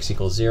 so AX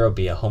equals 0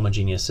 be a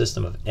homogeneous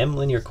system of M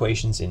linear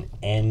equations in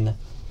n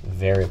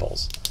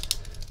variables.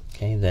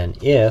 Okay, then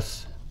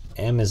if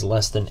M is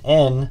less than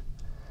n,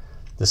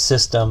 the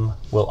system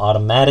will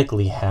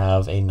automatically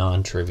have a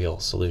non-trivial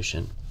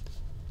solution.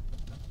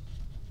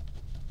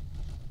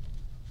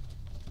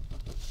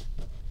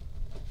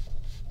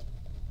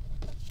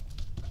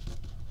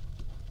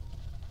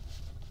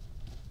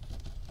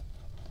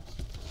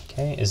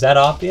 Okay, is that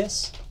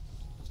obvious?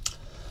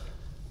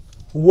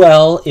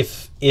 Well,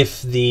 if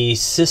the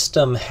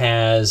system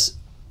has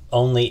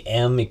only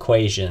m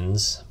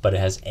equations, but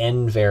it has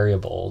n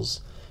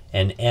variables,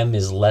 and m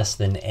is less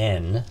than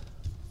n,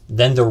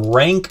 then the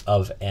rank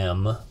of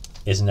m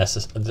is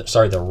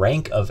the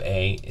rank of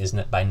A is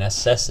by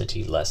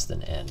necessity less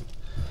than n.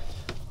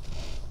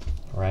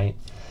 Right?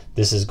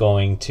 This is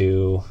going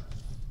to,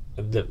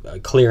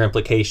 the clear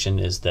implication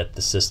is that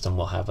the system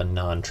will have a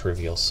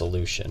non-trivial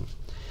solution.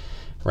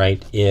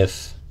 Right?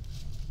 If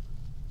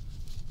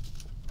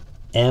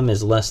m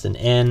is less than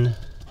n,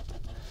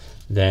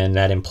 then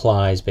that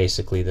implies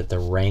basically that the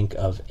rank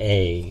of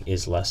A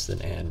is less than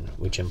n,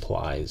 which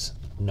implies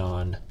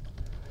non-trivial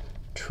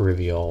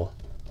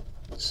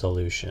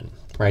solution.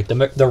 Right?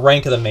 The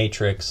rank of the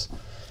matrix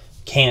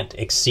can't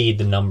exceed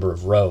the number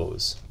of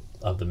rows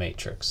of the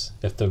matrix.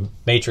 If the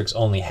matrix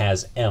only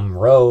has m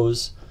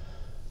rows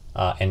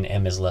and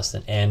m is less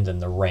than n, then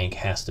the rank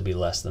has to be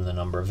less than the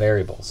number of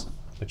variables,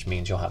 which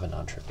means you'll have a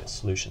non-trivial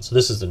solution. So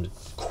this is a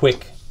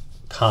quick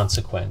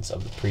consequence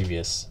of the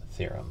previous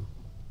theorem.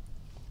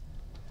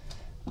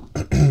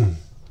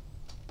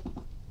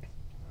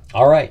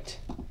 All right.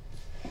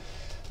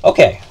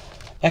 Okay,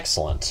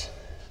 excellent,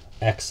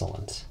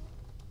 excellent.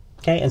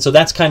 Okay, and so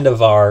that's kind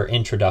of our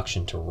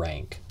introduction to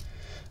rank.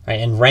 Right?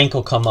 And rank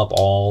will come up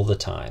all the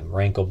time.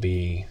 Rank will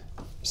be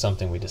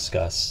something we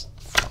discuss,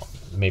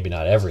 maybe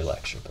not every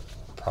lecture, but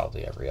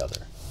probably every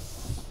other.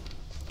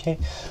 Okay,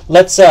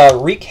 let's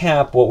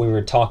recap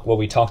what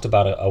we talked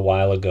about a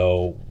while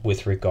ago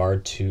with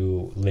regard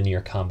to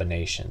linear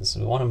combinations.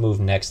 We want to move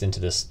next into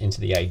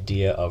the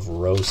idea of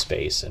row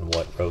space and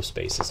what row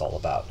space is all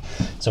about.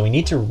 So we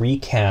need to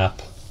recap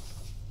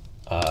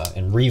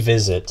and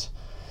revisit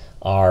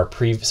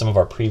some of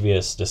our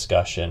previous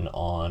discussion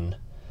on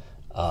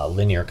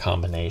linear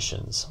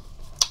combinations.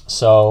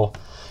 So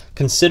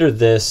consider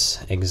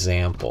this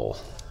example,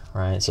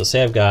 right? So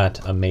say I've got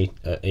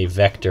a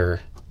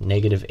vector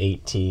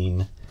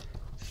 -18,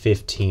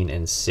 15,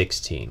 and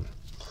 16.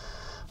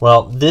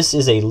 Well, this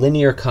is a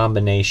linear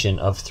combination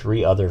of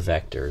three other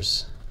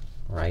vectors,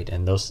 right?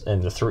 And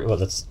the three, well,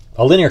 that's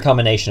a linear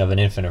combination of an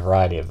infinite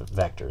variety of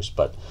vectors,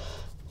 but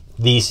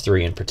these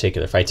three in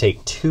particular, if I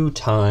take 2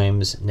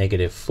 times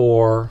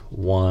 -4,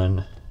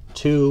 1,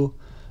 2,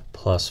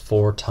 plus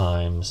 4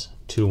 times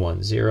 2,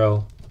 1,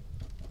 0,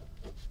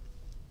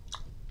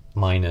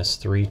 minus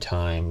 3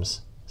 times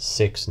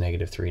 6,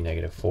 -3,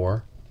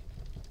 -4.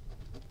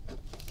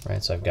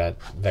 Right, so I've got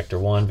vector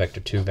 1, vector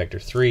 2, vector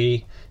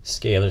 3,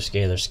 scalar,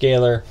 scalar,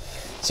 scalar.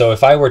 So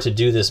if I were to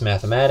do this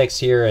mathematics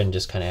here and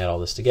just kind of add all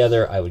this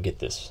together, I would get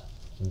this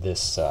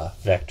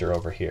vector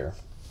over here.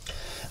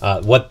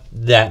 What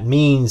that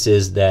means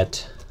is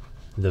that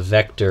the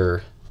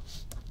vector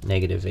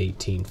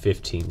 -18,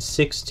 15,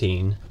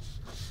 16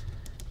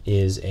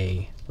 is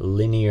a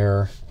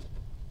linear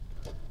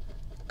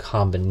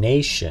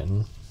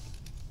combination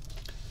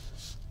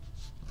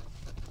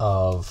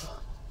of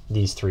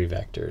these three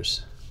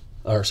vectors,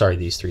 or sorry,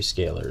 these three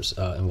scalars,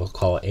 and we'll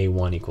call it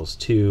A1 equals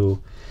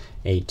 2,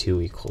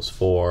 A2 equals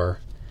 4.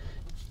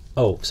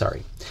 Oh,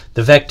 sorry.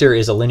 The vector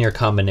is a linear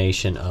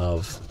combination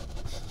of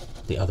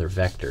the other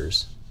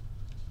vectors.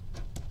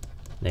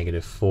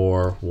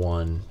 -4,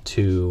 1,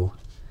 2,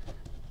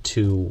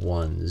 2,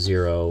 1,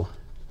 0,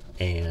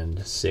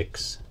 and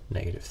 6,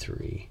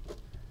 -3,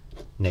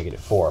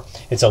 -4.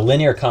 It's a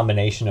linear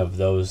combination of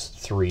those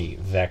three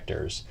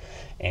vectors.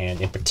 And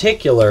in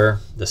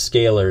particular, the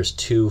scalars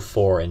 2,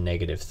 4, and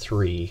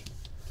 -3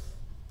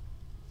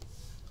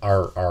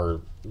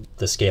 are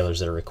the scalars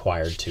that are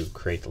required to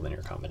create the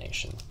linear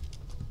combination.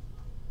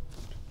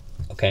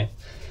 Okay?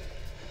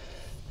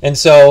 And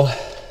so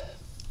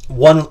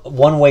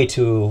one way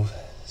to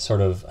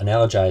sort of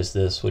analogize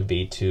this would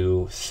be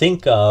to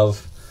think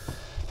of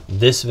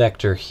this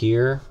vector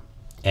here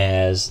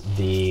as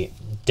the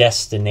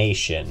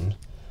destination,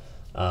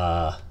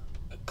 kind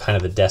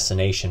of a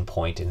destination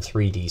point in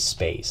 3D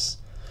space,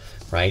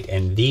 right?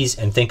 And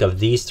think of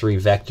these three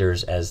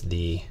vectors as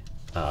the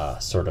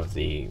sort of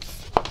the,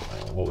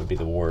 what would be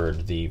the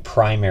word, the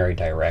primary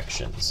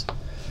directions,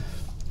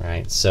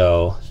 right?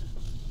 So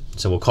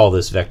we'll call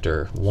this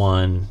vector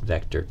 1,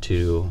 vector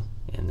 2,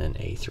 and then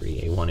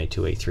A3, A1,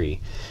 A2, A3,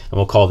 and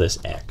we'll call this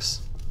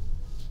X.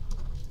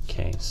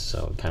 Okay,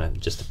 so kind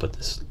of just to put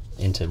this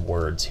into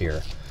words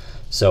here.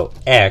 So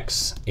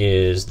X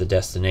is the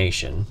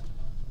destination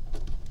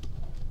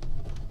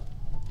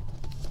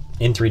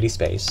in 3D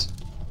space,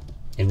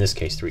 in this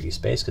case 3D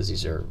space, because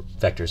these are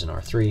vectors in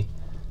R3.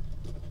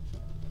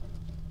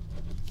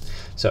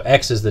 So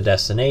X is the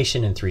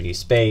destination in 3D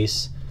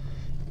space,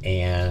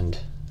 and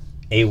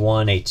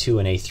A1, A2,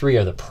 and A3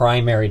 are the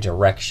primary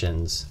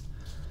directions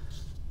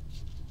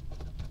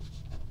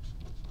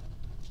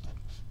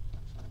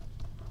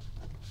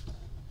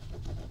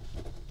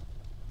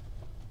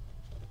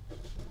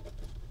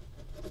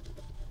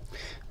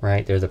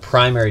right? They're the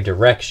primary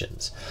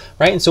directions,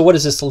 right? And so what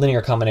does this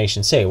linear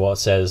combination say? Well, it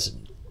says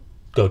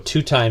go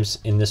 2 times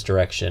in this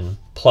direction,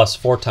 plus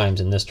 4 times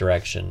in this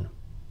direction,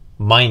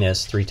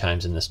 minus 3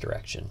 times in this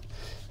direction.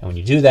 And when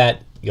you do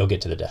that, you'll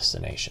get to the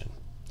destination,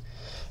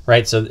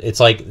 right? So it's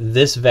like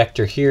this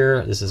vector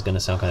here, this is going to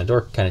sound kind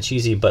of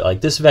cheesy, but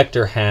like this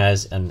vector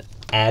has an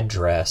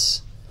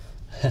address,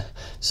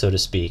 so to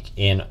speak,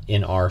 in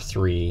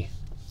R3,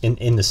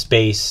 in the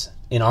space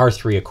in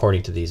R3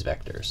 according to these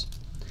vectors.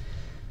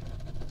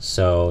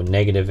 So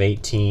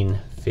 -18,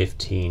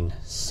 15,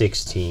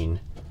 16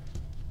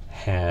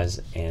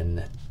 has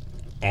an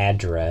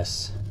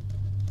address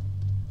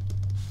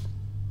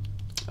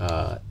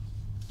that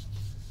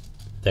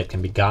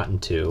can be gotten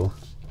to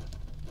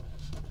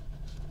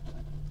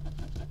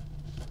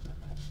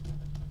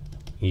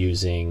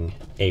using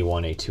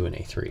A1, A2, and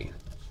A3.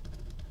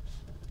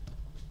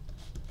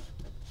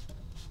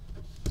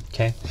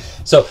 Okay,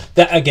 so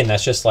that, again,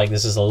 that's just like,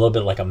 this is a little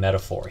bit like a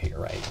metaphor here,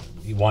 right?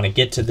 You want to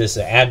get to this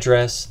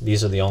address.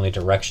 These are the only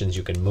directions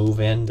you can move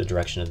in, the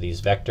direction of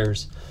these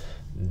vectors.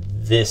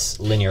 This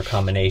linear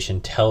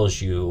combination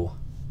tells you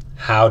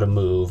how to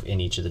move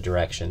in each of the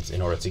directions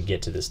in order to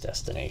get to this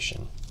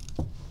destination.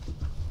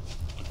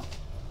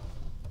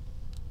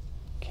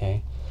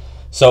 Okay,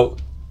 so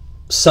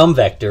some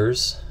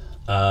vectors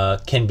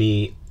can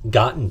be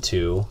gotten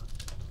to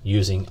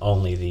using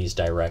only these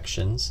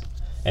directions,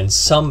 and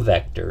some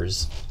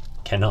vectors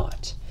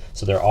cannot.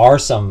 So there are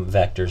some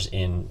vectors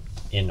in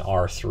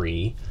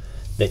R3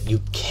 that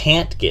you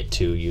can't get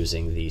to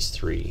using these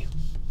three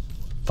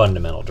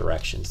fundamental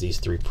directions, these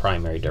three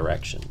primary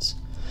directions.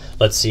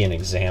 Let's see an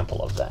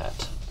example of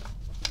that.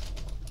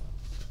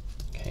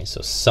 Okay,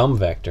 so some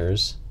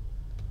vectors,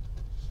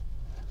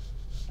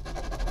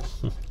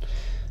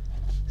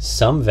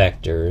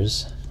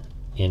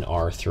 in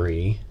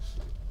R3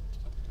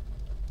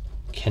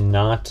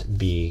 cannot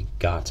be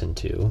gotten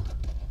to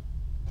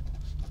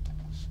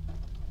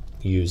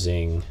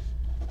using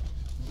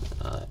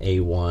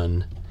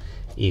A1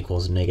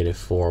 equals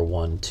 -4,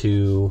 1,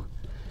 2,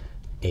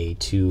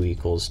 A2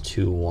 equals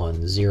 2,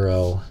 1,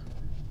 0,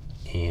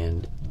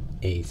 and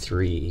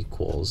A3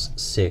 equals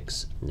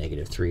 6,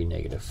 -3,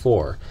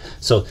 -4.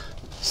 So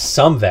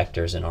some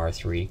vectors in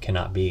R3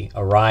 cannot be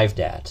arrived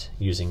at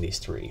using these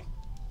three,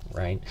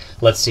 right?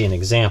 Let's see an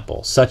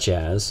example, such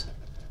as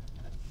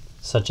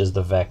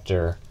the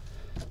vector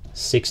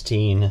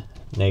 16,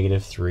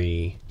 negative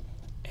 3,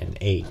 and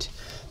 8.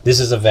 This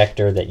is a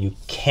vector that you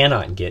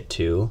cannot get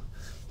to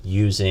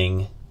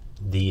using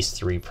these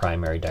three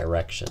primary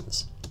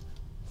directions.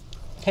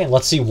 Okay,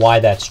 let's see why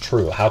that's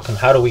true. How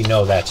do we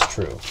know that's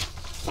true?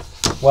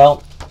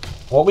 Well,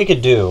 what we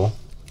could do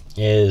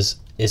is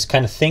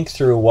kind of think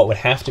through what would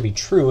have to be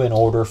true in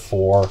order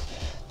for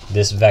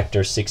this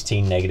vector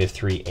 16, negative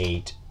 3,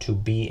 8 to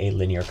be a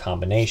linear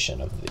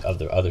combination of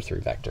the other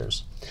three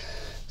vectors.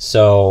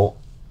 So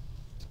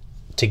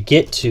to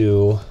get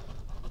to,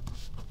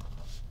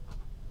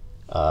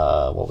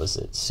 what was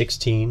it,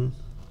 16,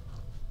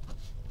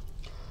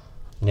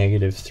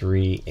 negative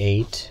 3,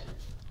 8,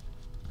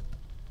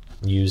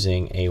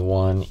 using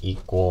A1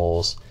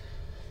 equals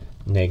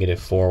negative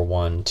 4,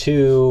 1,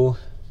 2,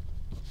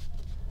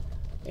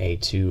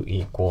 A2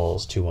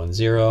 equals 2, 1,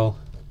 0,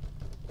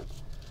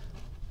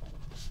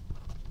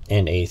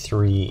 and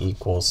A3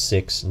 equals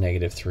 6,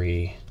 negative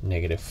 3,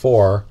 negative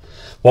 4.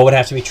 What would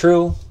have to be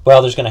true?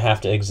 Well, there's going to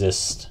have to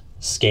exist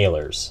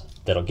scalars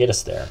that'll get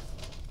us there,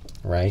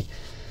 right?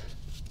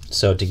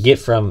 So to get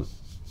from,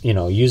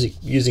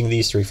 using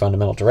these three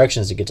fundamental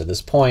directions to get to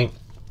this point,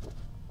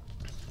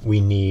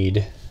 we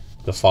need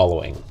the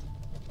following.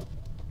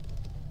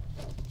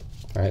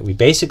 All right, we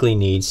basically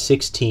need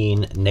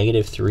 16,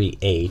 negative 3,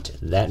 8,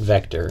 that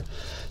vector,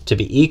 to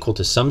be equal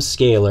to some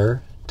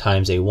scalar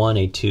times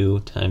A1,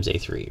 A2 times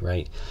A3,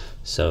 right?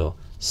 So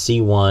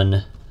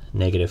C1,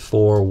 negative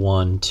 4,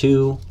 1,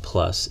 2,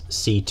 plus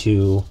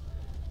C2,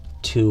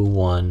 2,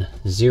 1,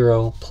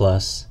 0,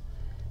 plus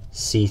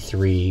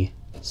C3,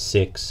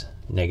 6,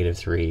 negative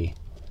 3,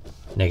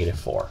 negative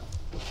 4,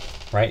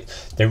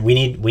 right? Then we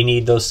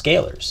need those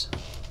scalars.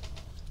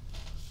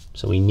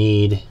 So we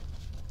need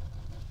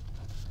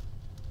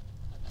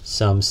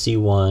some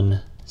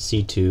C1,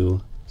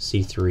 C2,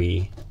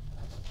 C3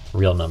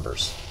 real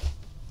numbers.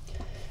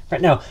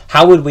 Right, now,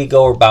 how would we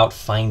go about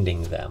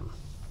finding them?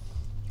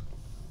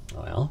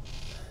 Well,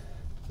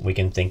 we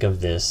can think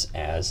of this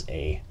as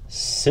a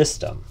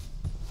system,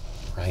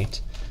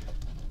 right?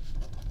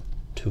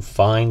 To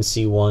find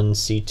C1,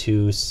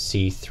 C2,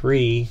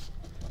 C3,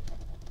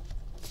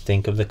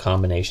 think of the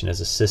combination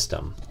as a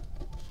system.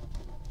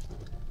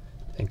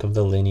 Think of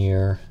the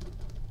linear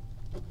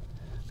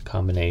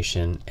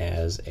combination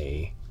as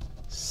a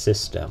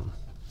system.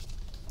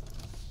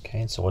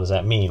 Okay, so what does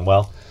that mean?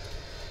 Well,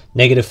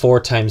 negative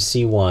 4 times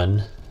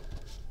C1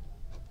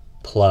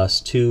 plus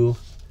 2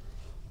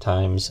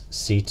 times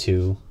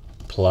C2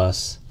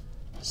 plus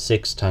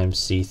 6 times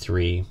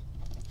C3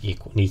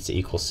 needs to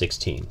equal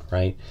 16,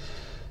 right?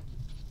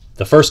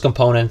 The first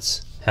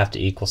components have to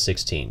equal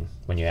 16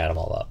 when you add them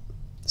all up.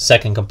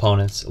 Second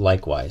components,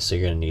 likewise. So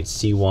you're going to need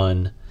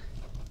C1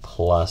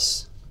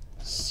 plus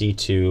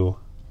C2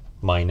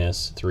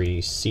 minus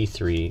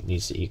 3C3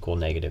 needs to equal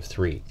negative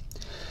 3.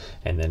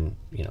 And then,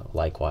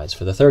 likewise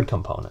for the third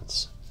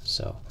components.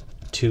 So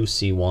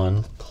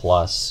 2C1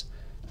 plus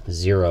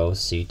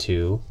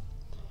 0C2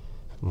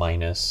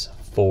 minus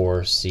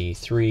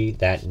 4C3,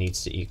 that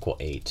needs to equal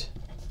 8.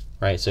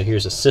 Right, so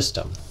here's a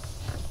system.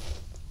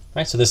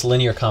 Right, so this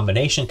linear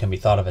combination can be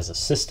thought of as a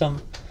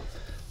system.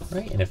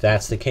 Right, and if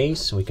that's the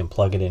case, we can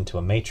plug it into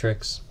a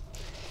matrix.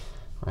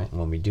 Right, and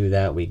when we do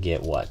that, we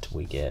get what?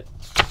 We get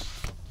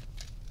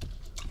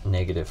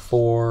negative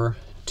 4,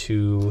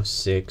 2,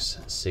 6,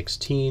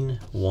 16,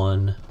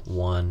 1,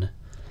 1,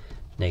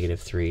 negative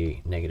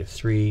 3, negative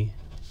 3,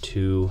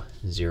 2,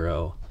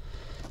 0,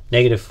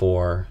 negative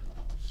 4,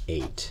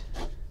 8.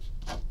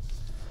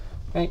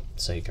 Right,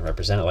 so you can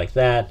represent it like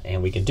that,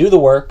 and we can do the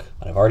work,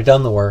 but I've already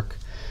done the work,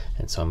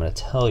 and so I'm going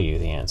to tell you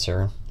the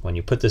answer. When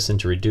you put this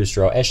into reduced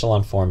row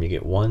echelon form, you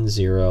get 1,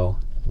 0,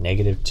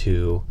 negative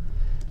 2,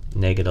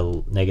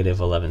 negative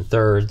 11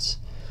 thirds,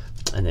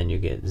 and then you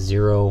get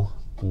 0,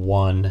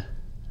 1,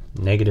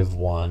 negative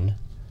 1,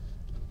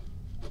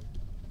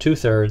 2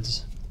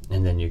 thirds,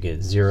 and then you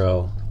get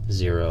 0,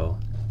 0,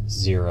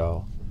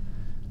 0,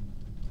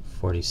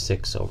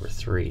 46 over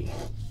 3.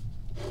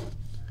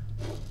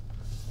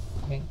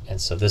 Okay. And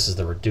so this is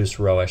the reduced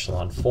row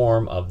echelon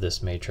form of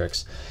this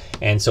matrix.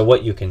 And so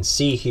what you can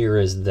see here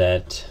is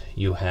that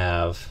you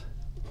have,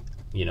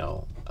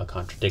 a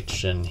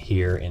contradiction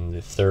here in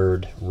the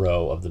third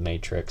row of the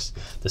matrix.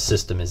 The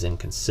system is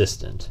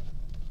inconsistent.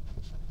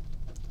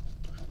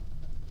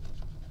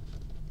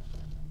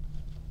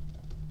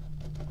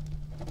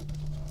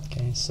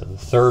 Okay, so the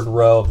third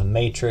row of the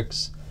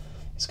matrix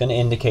is going to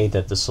indicate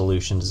that the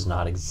solution does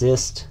not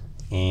exist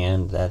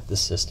and that the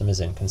system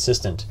is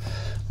inconsistent.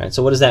 All right,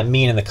 so what does that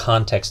mean in the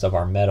context of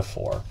our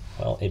metaphor?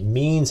 Well, it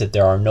means that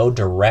there are no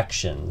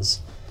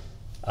directions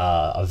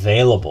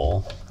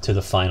available to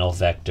the final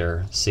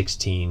vector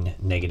 16,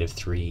 negative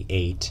 3,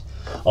 8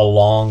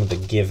 along the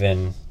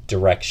given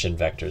direction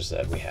vectors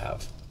that we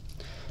have.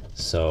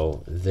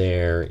 So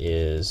there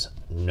is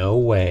no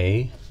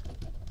way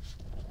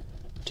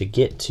to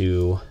get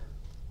to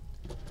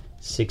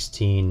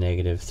 16,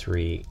 negative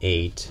 3,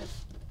 8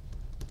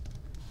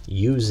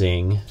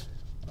 using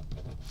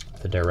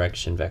the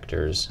direction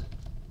vectors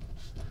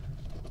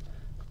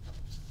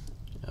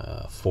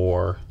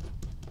 4,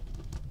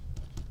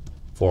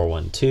 4,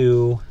 1,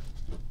 2,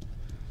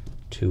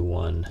 2,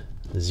 1,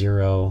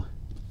 0,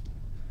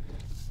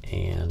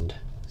 and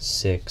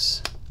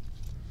 6,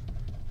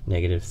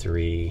 negative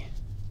 3,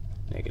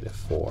 negative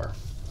 4.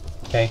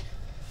 Okay?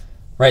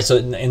 Right, so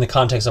in the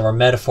context of our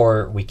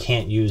metaphor, we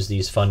can't use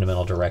these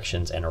fundamental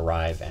directions and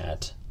arrive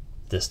at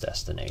this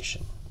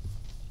destination.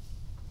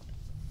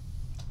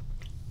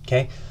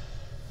 Okay?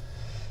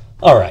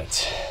 All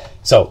right.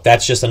 So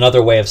that's just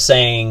another way of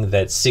saying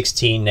that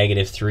 16,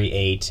 negative 3,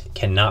 8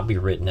 cannot be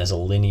written as a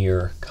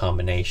linear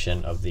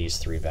combination of these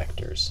three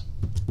vectors.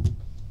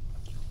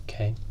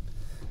 Okay?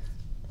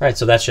 All right,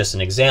 so that's just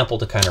an example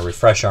to kind of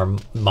refresh our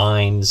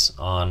minds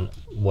on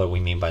what we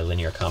mean by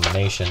linear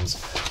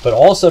combinations, but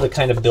also to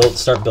kind of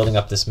start building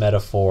up this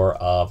metaphor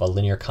of a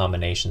linear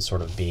combination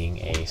sort of being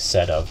a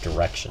set of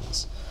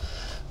directions,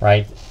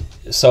 right?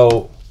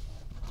 So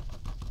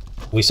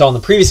we saw in the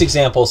previous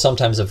example,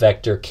 sometimes a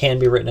vector can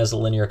be written as a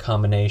linear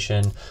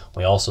combination.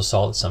 We also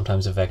saw that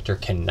sometimes a vector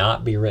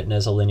cannot be written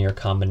as a linear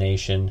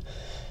combination.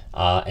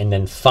 And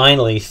then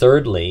finally,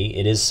 thirdly,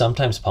 it is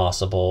sometimes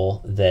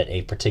possible that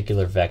a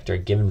particular vector, a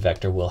given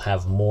vector, will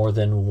have more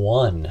than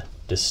one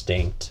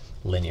distinct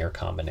linear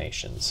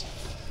combinations,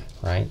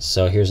 right?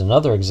 So here's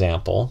another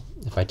example.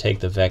 If I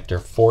take the vector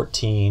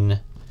 14,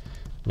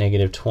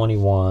 negative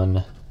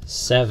 21,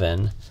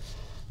 7,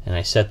 and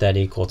I set that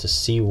equal to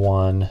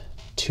C1,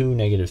 2,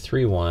 negative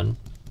 3, 1,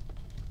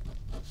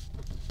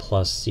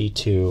 plus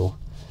C2,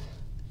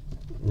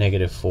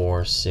 negative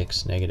 4,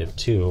 6, negative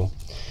 2.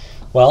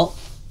 Well,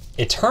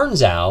 it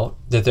turns out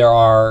that there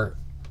are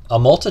a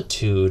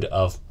multitude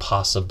of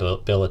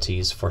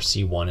possibilities for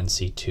C1 and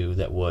C2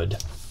 that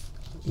would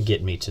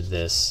get me to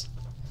this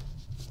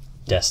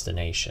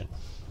destination,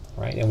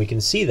 right? And we can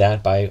see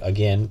that by,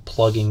 again,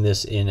 plugging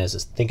this in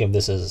as think of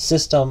this as a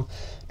system,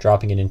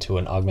 dropping it into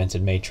an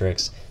augmented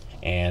matrix,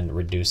 and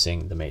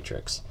reducing the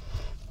matrix,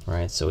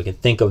 right? So we can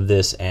think of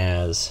this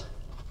as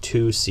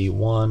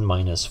 2C1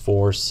 minus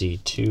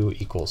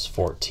 4C2 equals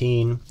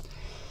 14.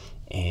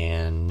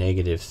 And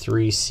negative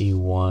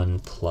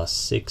 3C1 plus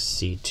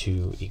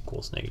 6C2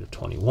 equals negative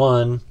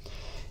 21.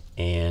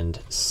 And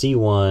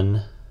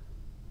C1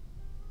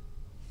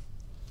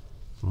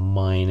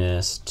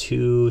 minus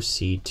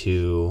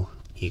 2C2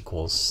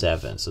 equals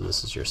 7. So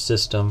this is your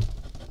system,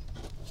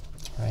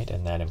 right?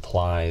 And that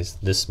implies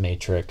this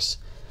matrix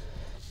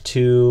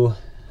 2,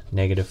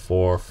 negative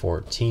 4,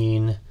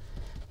 14,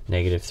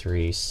 negative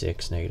 3,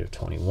 6, negative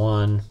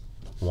 21,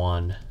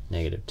 1,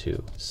 negative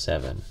 2,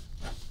 7.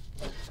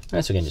 All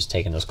right, so again, just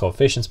taking those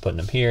coefficients, putting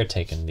them here,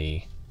 taking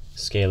the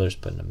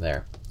scalars, putting them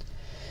there.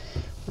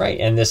 Right,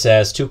 and this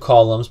has two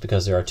columns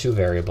because there are two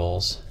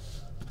variables.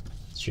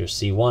 It's your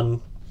C1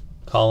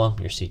 column,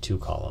 your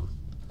C2 column.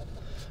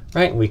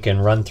 Right, we can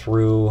run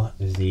through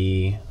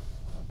we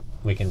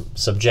can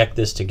subject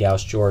this to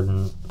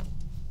Gauss-Jordan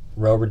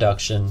row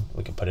reduction.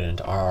 We can put it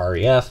into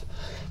RREF.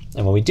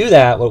 And when we do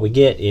that, what we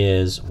get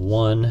is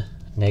 1,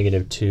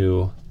 negative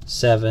 2,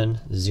 7,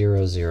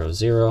 0, 0,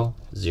 0,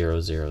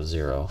 0, 0,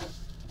 0.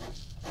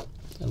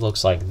 It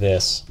looks like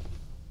this.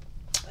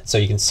 So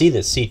you can see that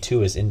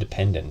C2 is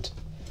independent,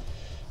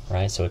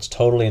 right? So it's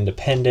totally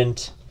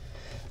independent.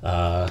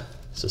 So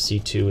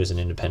C2 is an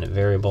independent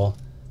variable.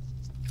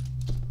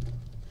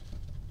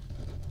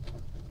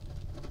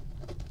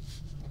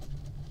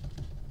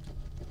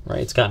 Right?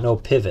 It's got no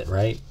pivot,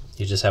 right?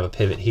 You just have a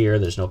pivot here.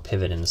 There's no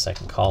pivot in the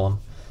second column.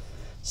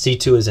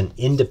 C2 is an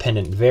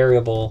independent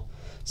variable,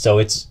 so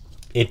its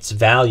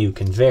value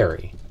can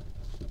vary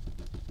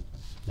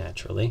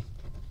naturally.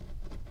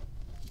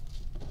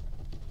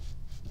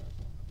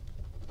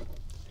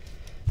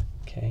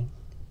 Okay,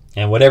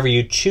 and whatever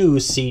you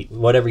choose,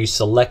 whatever you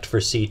select for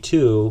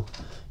C2,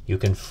 you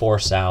can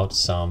force out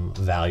some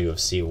value of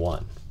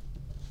C1.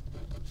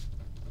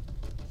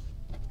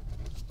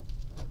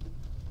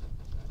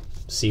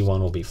 C1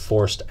 will be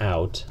forced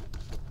out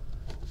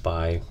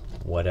by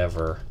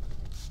whatever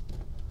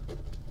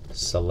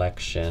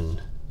selection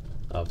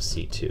of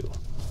C2.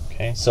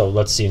 Okay, so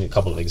let's see a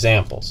couple of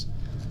examples.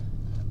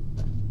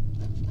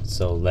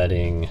 So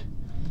letting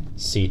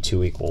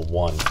C2 equal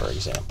 1, for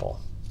example.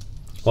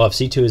 Well, if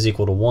C2 is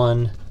equal to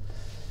 1,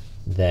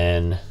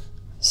 then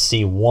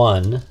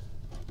C1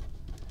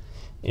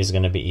 is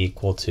going to be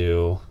equal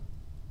to,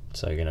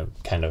 so you're going to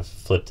kind of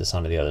flip this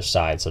onto the other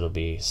side, so it'll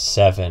be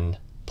 7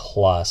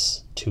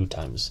 plus 2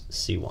 times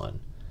C1,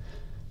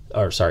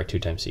 or sorry, 2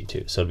 times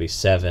C2. So it'll be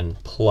 7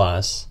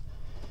 plus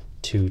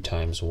 2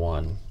 times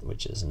 1,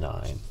 which is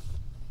 9.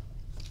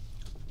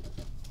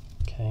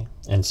 Okay,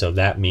 and so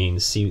that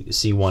means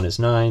C1 is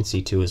 9,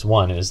 C2 is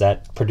 1. And does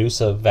that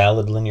produce a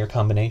valid linear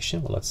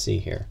combination? Well, let's see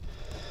here.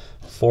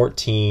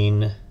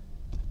 14,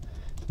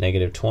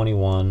 negative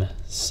 21,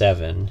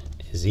 7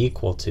 is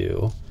equal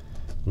to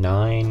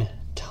 9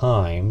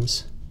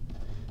 times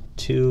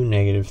 2,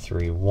 negative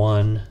 3,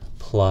 1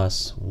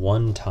 plus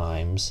 1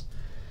 times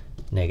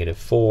negative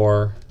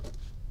 4,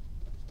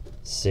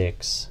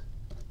 6,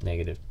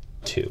 negative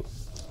 2.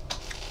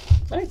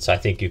 All right, so I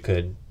think you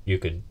could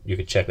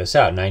check this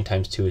out. 9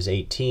 times 2 is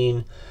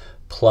 18,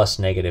 plus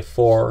negative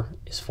 4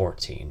 is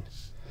 14.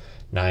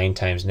 9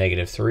 times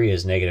negative 3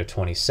 is negative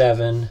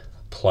 27,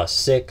 plus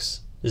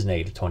 6 is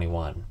negative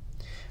 21.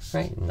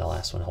 Right, and the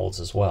last one holds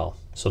as well.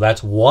 So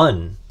that's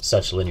one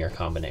such linear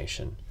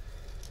combination.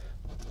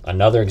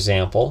 Another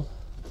example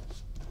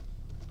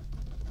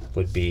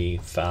would be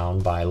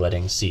found by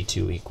letting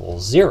C2 equal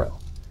 0.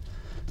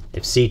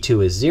 If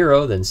C2 is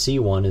 0, then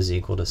C1 is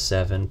equal to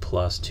 7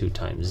 plus 2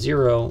 times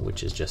 0,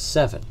 which is just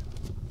 7.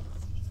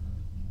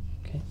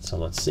 Okay, so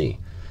let's see.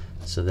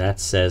 So that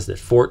says that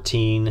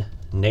 14,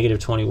 negative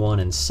 21,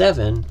 and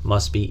 7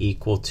 must be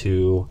equal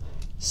to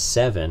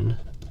 7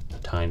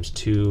 times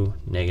 2,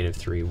 negative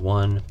 3,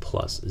 1,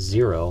 plus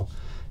 0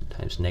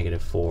 times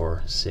negative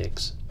 4,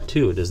 6,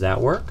 2. Does that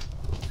work?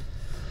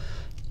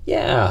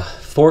 Yeah,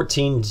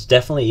 14 is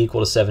definitely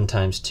equal to 7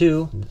 times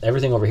 2.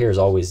 Everything over here is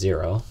always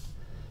 0.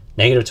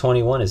 Negative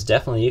 21 is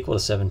definitely equal to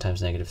 7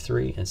 times negative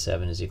 3, and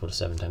 7 is equal to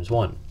 7 times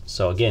 1.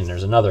 So again,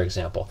 there's another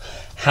example.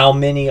 How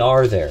many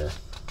are there?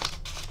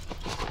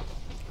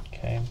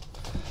 Okay,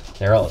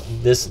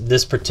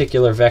 this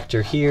particular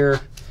vector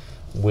here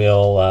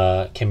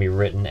can be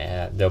written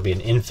at, there'll be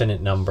an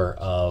infinite number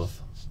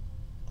of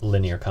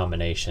linear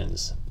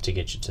combinations to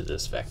get you to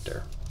this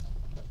vector.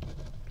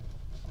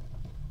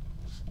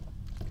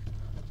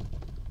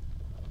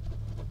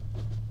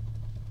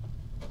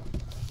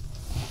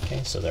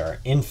 Okay, so there are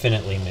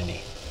infinitely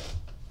many.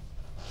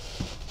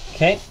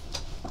 Okay,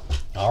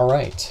 all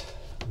right,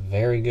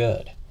 very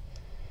good.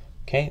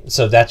 Okay,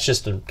 so that's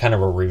just a kind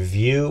of a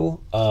review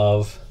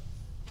of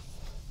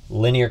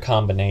linear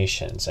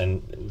combinations.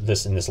 And in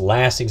this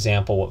last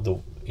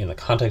example, in the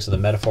context of the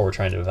metaphor we're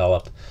trying to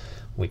develop,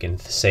 we can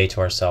say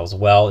to ourselves,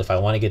 well, if I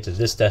want to get to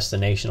this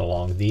destination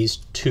along these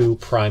two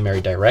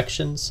primary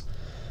directions,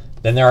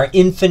 then there are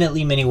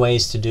infinitely many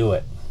ways to do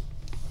it.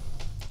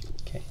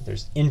 Okay,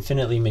 there's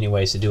infinitely many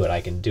ways to do it.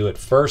 I can do it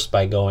first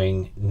by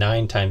going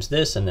 9 times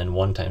this and then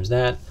 1 times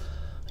that.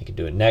 I could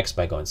do it next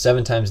by going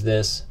 7 times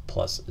this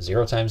plus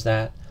 0 times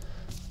that.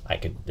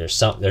 There's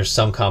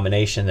some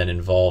combination that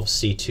involves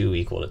C2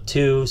 equal to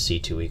 2,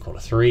 C2 equal to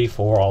 3,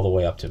 4, all the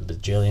way up to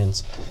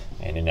bajillions,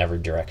 and in every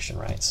direction,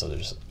 right? So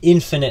there's an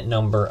infinite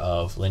number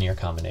of linear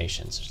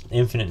combinations. There's an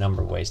infinite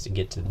number of ways to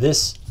get to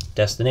this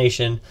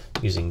destination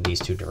using these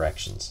two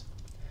directions.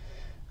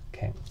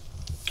 Okay.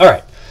 All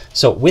right.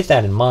 So with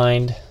that in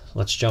mind,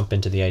 let's jump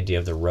into the idea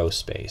of the row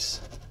space.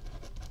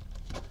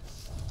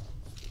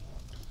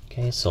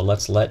 Okay, so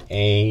let's let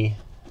A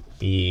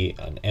be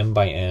an m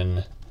by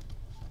n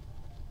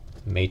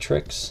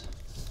matrix.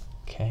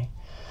 Okay,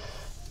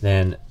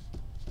 then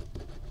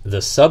the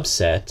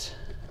subset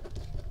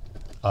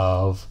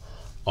of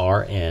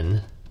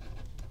Rn,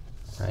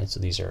 right? So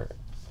these are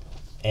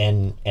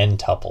n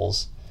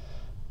tuples,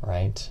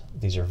 right?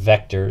 These are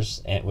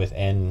vectors with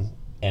n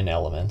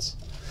elements.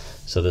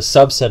 So the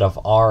subset of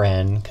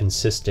Rn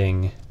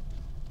consisting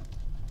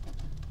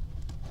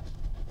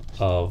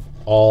of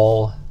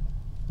all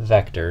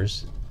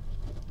vectors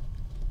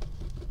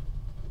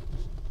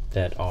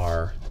that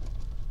are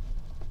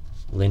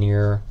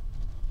linear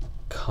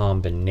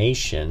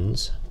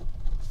combinations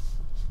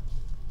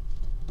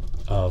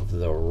of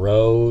the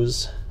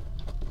rows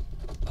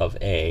of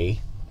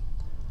A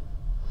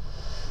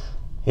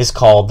is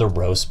called the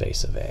row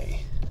space of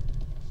A.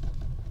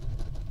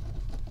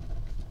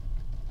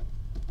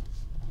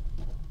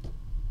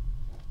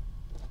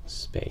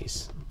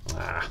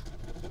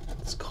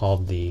 It's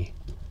called the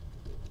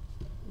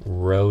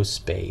row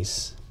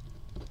space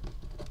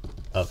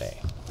of A.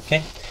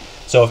 Okay,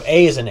 so if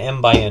A is an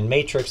m by n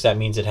matrix, that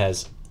means it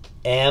has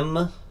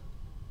m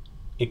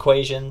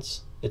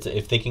equations.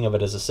 If thinking of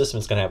it as a system,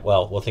 it's going to have,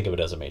 well, we'll think of it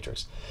as a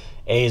matrix.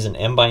 A is an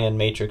m by n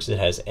matrix. It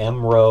has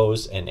m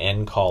rows and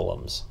n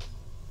columns.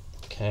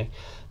 Okay,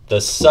 the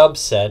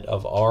subset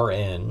of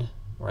Rn,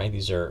 right?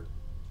 These are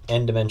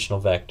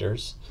n-dimensional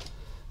vectors.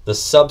 The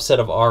subset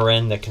of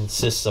Rn that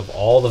consists of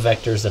all the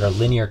vectors that are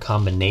linear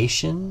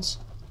combinations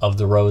of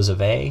the rows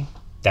of A,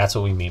 that's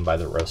what we mean by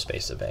the row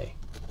space of A.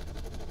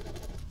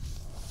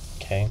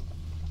 Okay,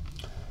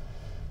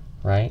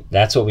 right?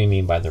 That's what we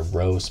mean by the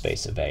row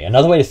space of A.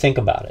 Another way to think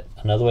about it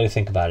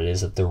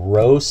is that the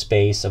row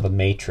space of a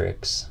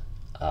matrix,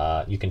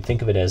 you can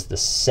think of it as the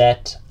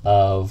set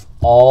of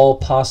all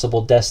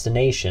possible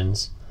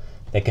destinations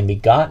that can be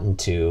gotten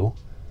to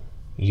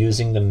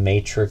using the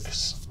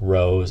matrix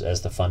rows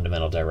as the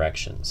fundamental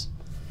directions,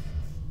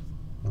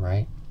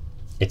 right?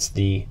 It's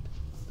the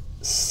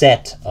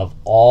set of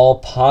all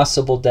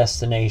possible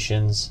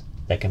destinations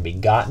that can be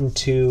gotten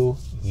to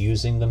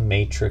using the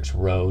matrix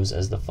rows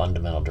as the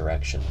fundamental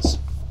directions.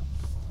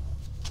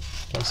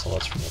 Okay, so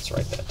let's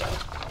write that down.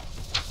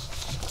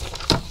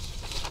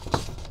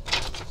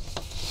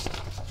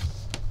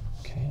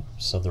 Okay,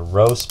 so the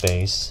row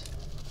space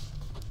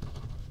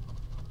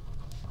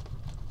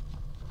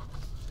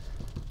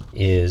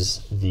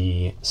is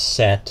the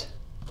set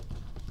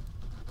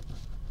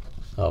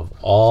of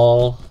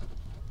all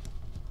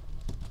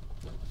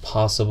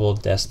possible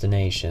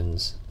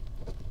destinations,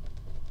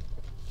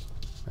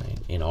 right,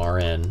 in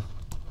Rn,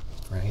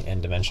 right,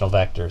 n-dimensional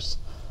vectors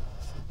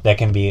that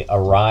can be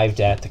arrived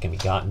at, that can be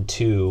gotten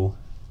to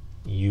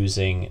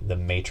using the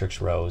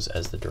matrix rows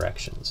as the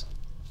directions.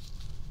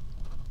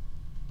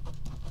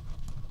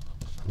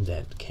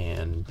 That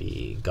can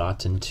be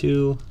gotten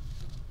to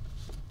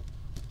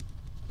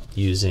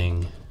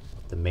using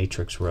the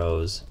matrix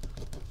rows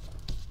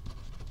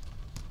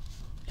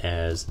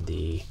as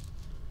the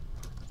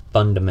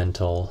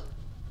fundamental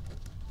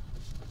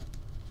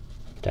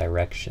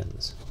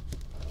directions.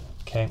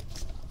 Okay.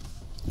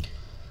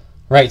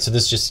 Right, so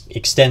this just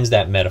extends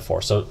that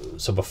metaphor. So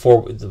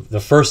before the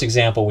first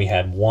example, we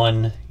had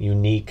one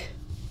unique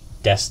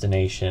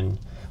destination.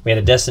 We had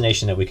a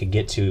destination that we could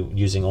get to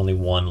using only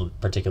one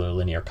particular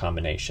linear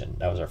combination.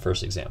 That was our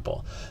first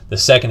example. The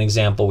second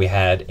example, we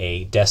had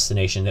a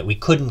destination that we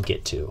couldn't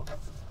get to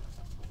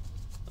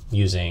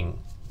using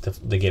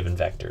the given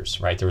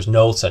vectors, right? There was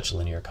no such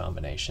linear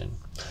combination.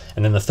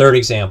 And then the third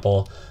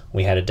example,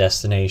 we had a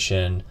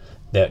destination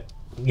that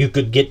you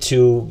could get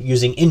to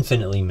using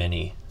infinitely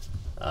many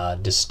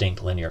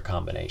distinct linear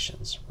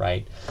combinations,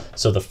 right?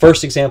 So the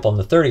first example and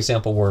the third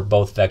example were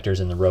both vectors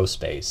in the row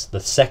space.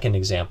 The second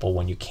example,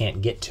 when you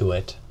can't get to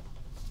it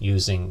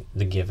using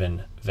the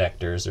given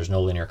vectors, there's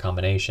no linear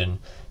combination,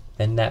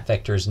 then that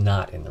vector is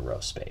not in the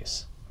row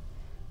space.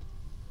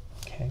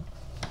 Okay.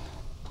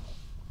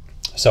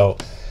 So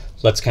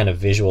let's kind of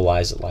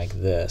visualize it like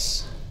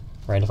this,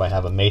 right? If I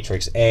have a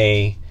matrix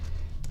A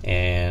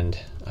and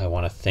I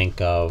want to think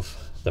of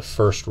the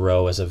first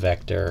row as a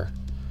vector,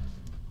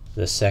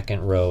 the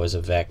second row as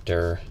a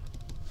vector,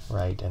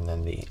 right? And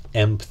then the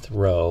mth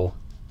row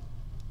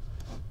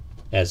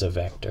as a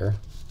vector.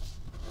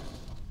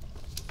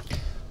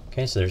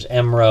 Okay, so there's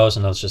m rows,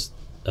 and let's just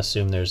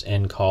assume there's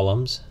n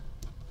columns.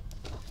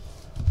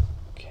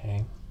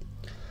 Okay.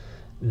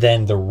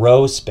 Then the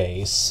row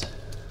space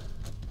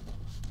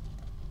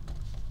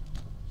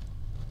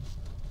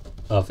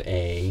of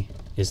A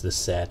is the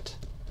set,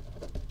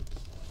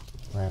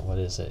 right? What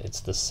is it?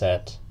 It's the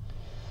set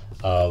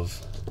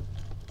of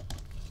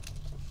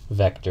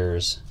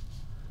vectors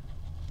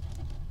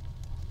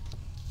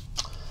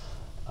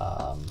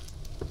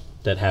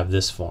that have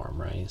this form,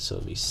 right? So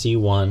it'll be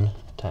C1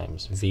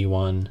 times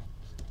V1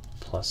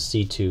 plus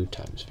C2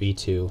 times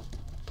V2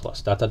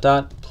 plus dot dot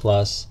dot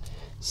plus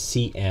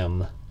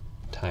Cm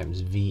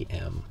times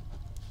Vm,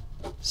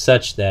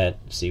 such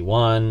that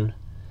C1,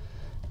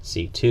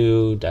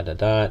 C2, dot dot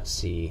dot,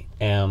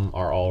 Cm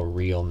are all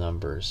real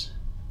numbers.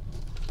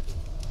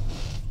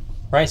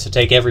 Right, so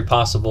take every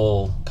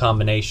possible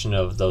combination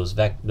of those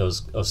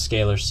scalars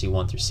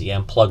C1 through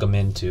Cm, plug them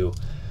into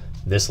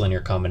this linear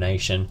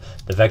combination.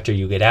 The vector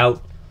you get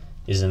out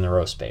is in the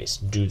row space.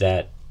 Do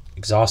that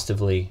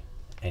exhaustively,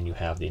 and you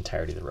have the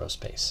entirety of the row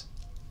space.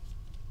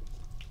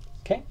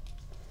 Okay?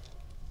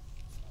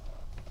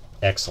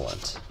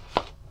 Excellent.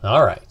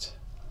 All right,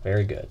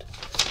 very good.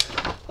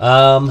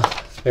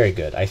 Very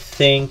good. I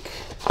think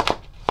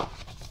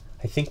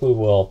we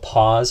will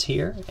pause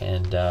here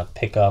and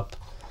pick up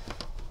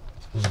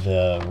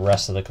the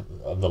rest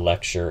of the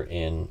lecture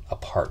in a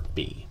part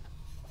B.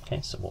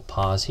 Okay, so we'll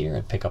pause here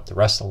and pick up the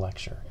rest of the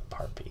lecture in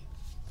part B.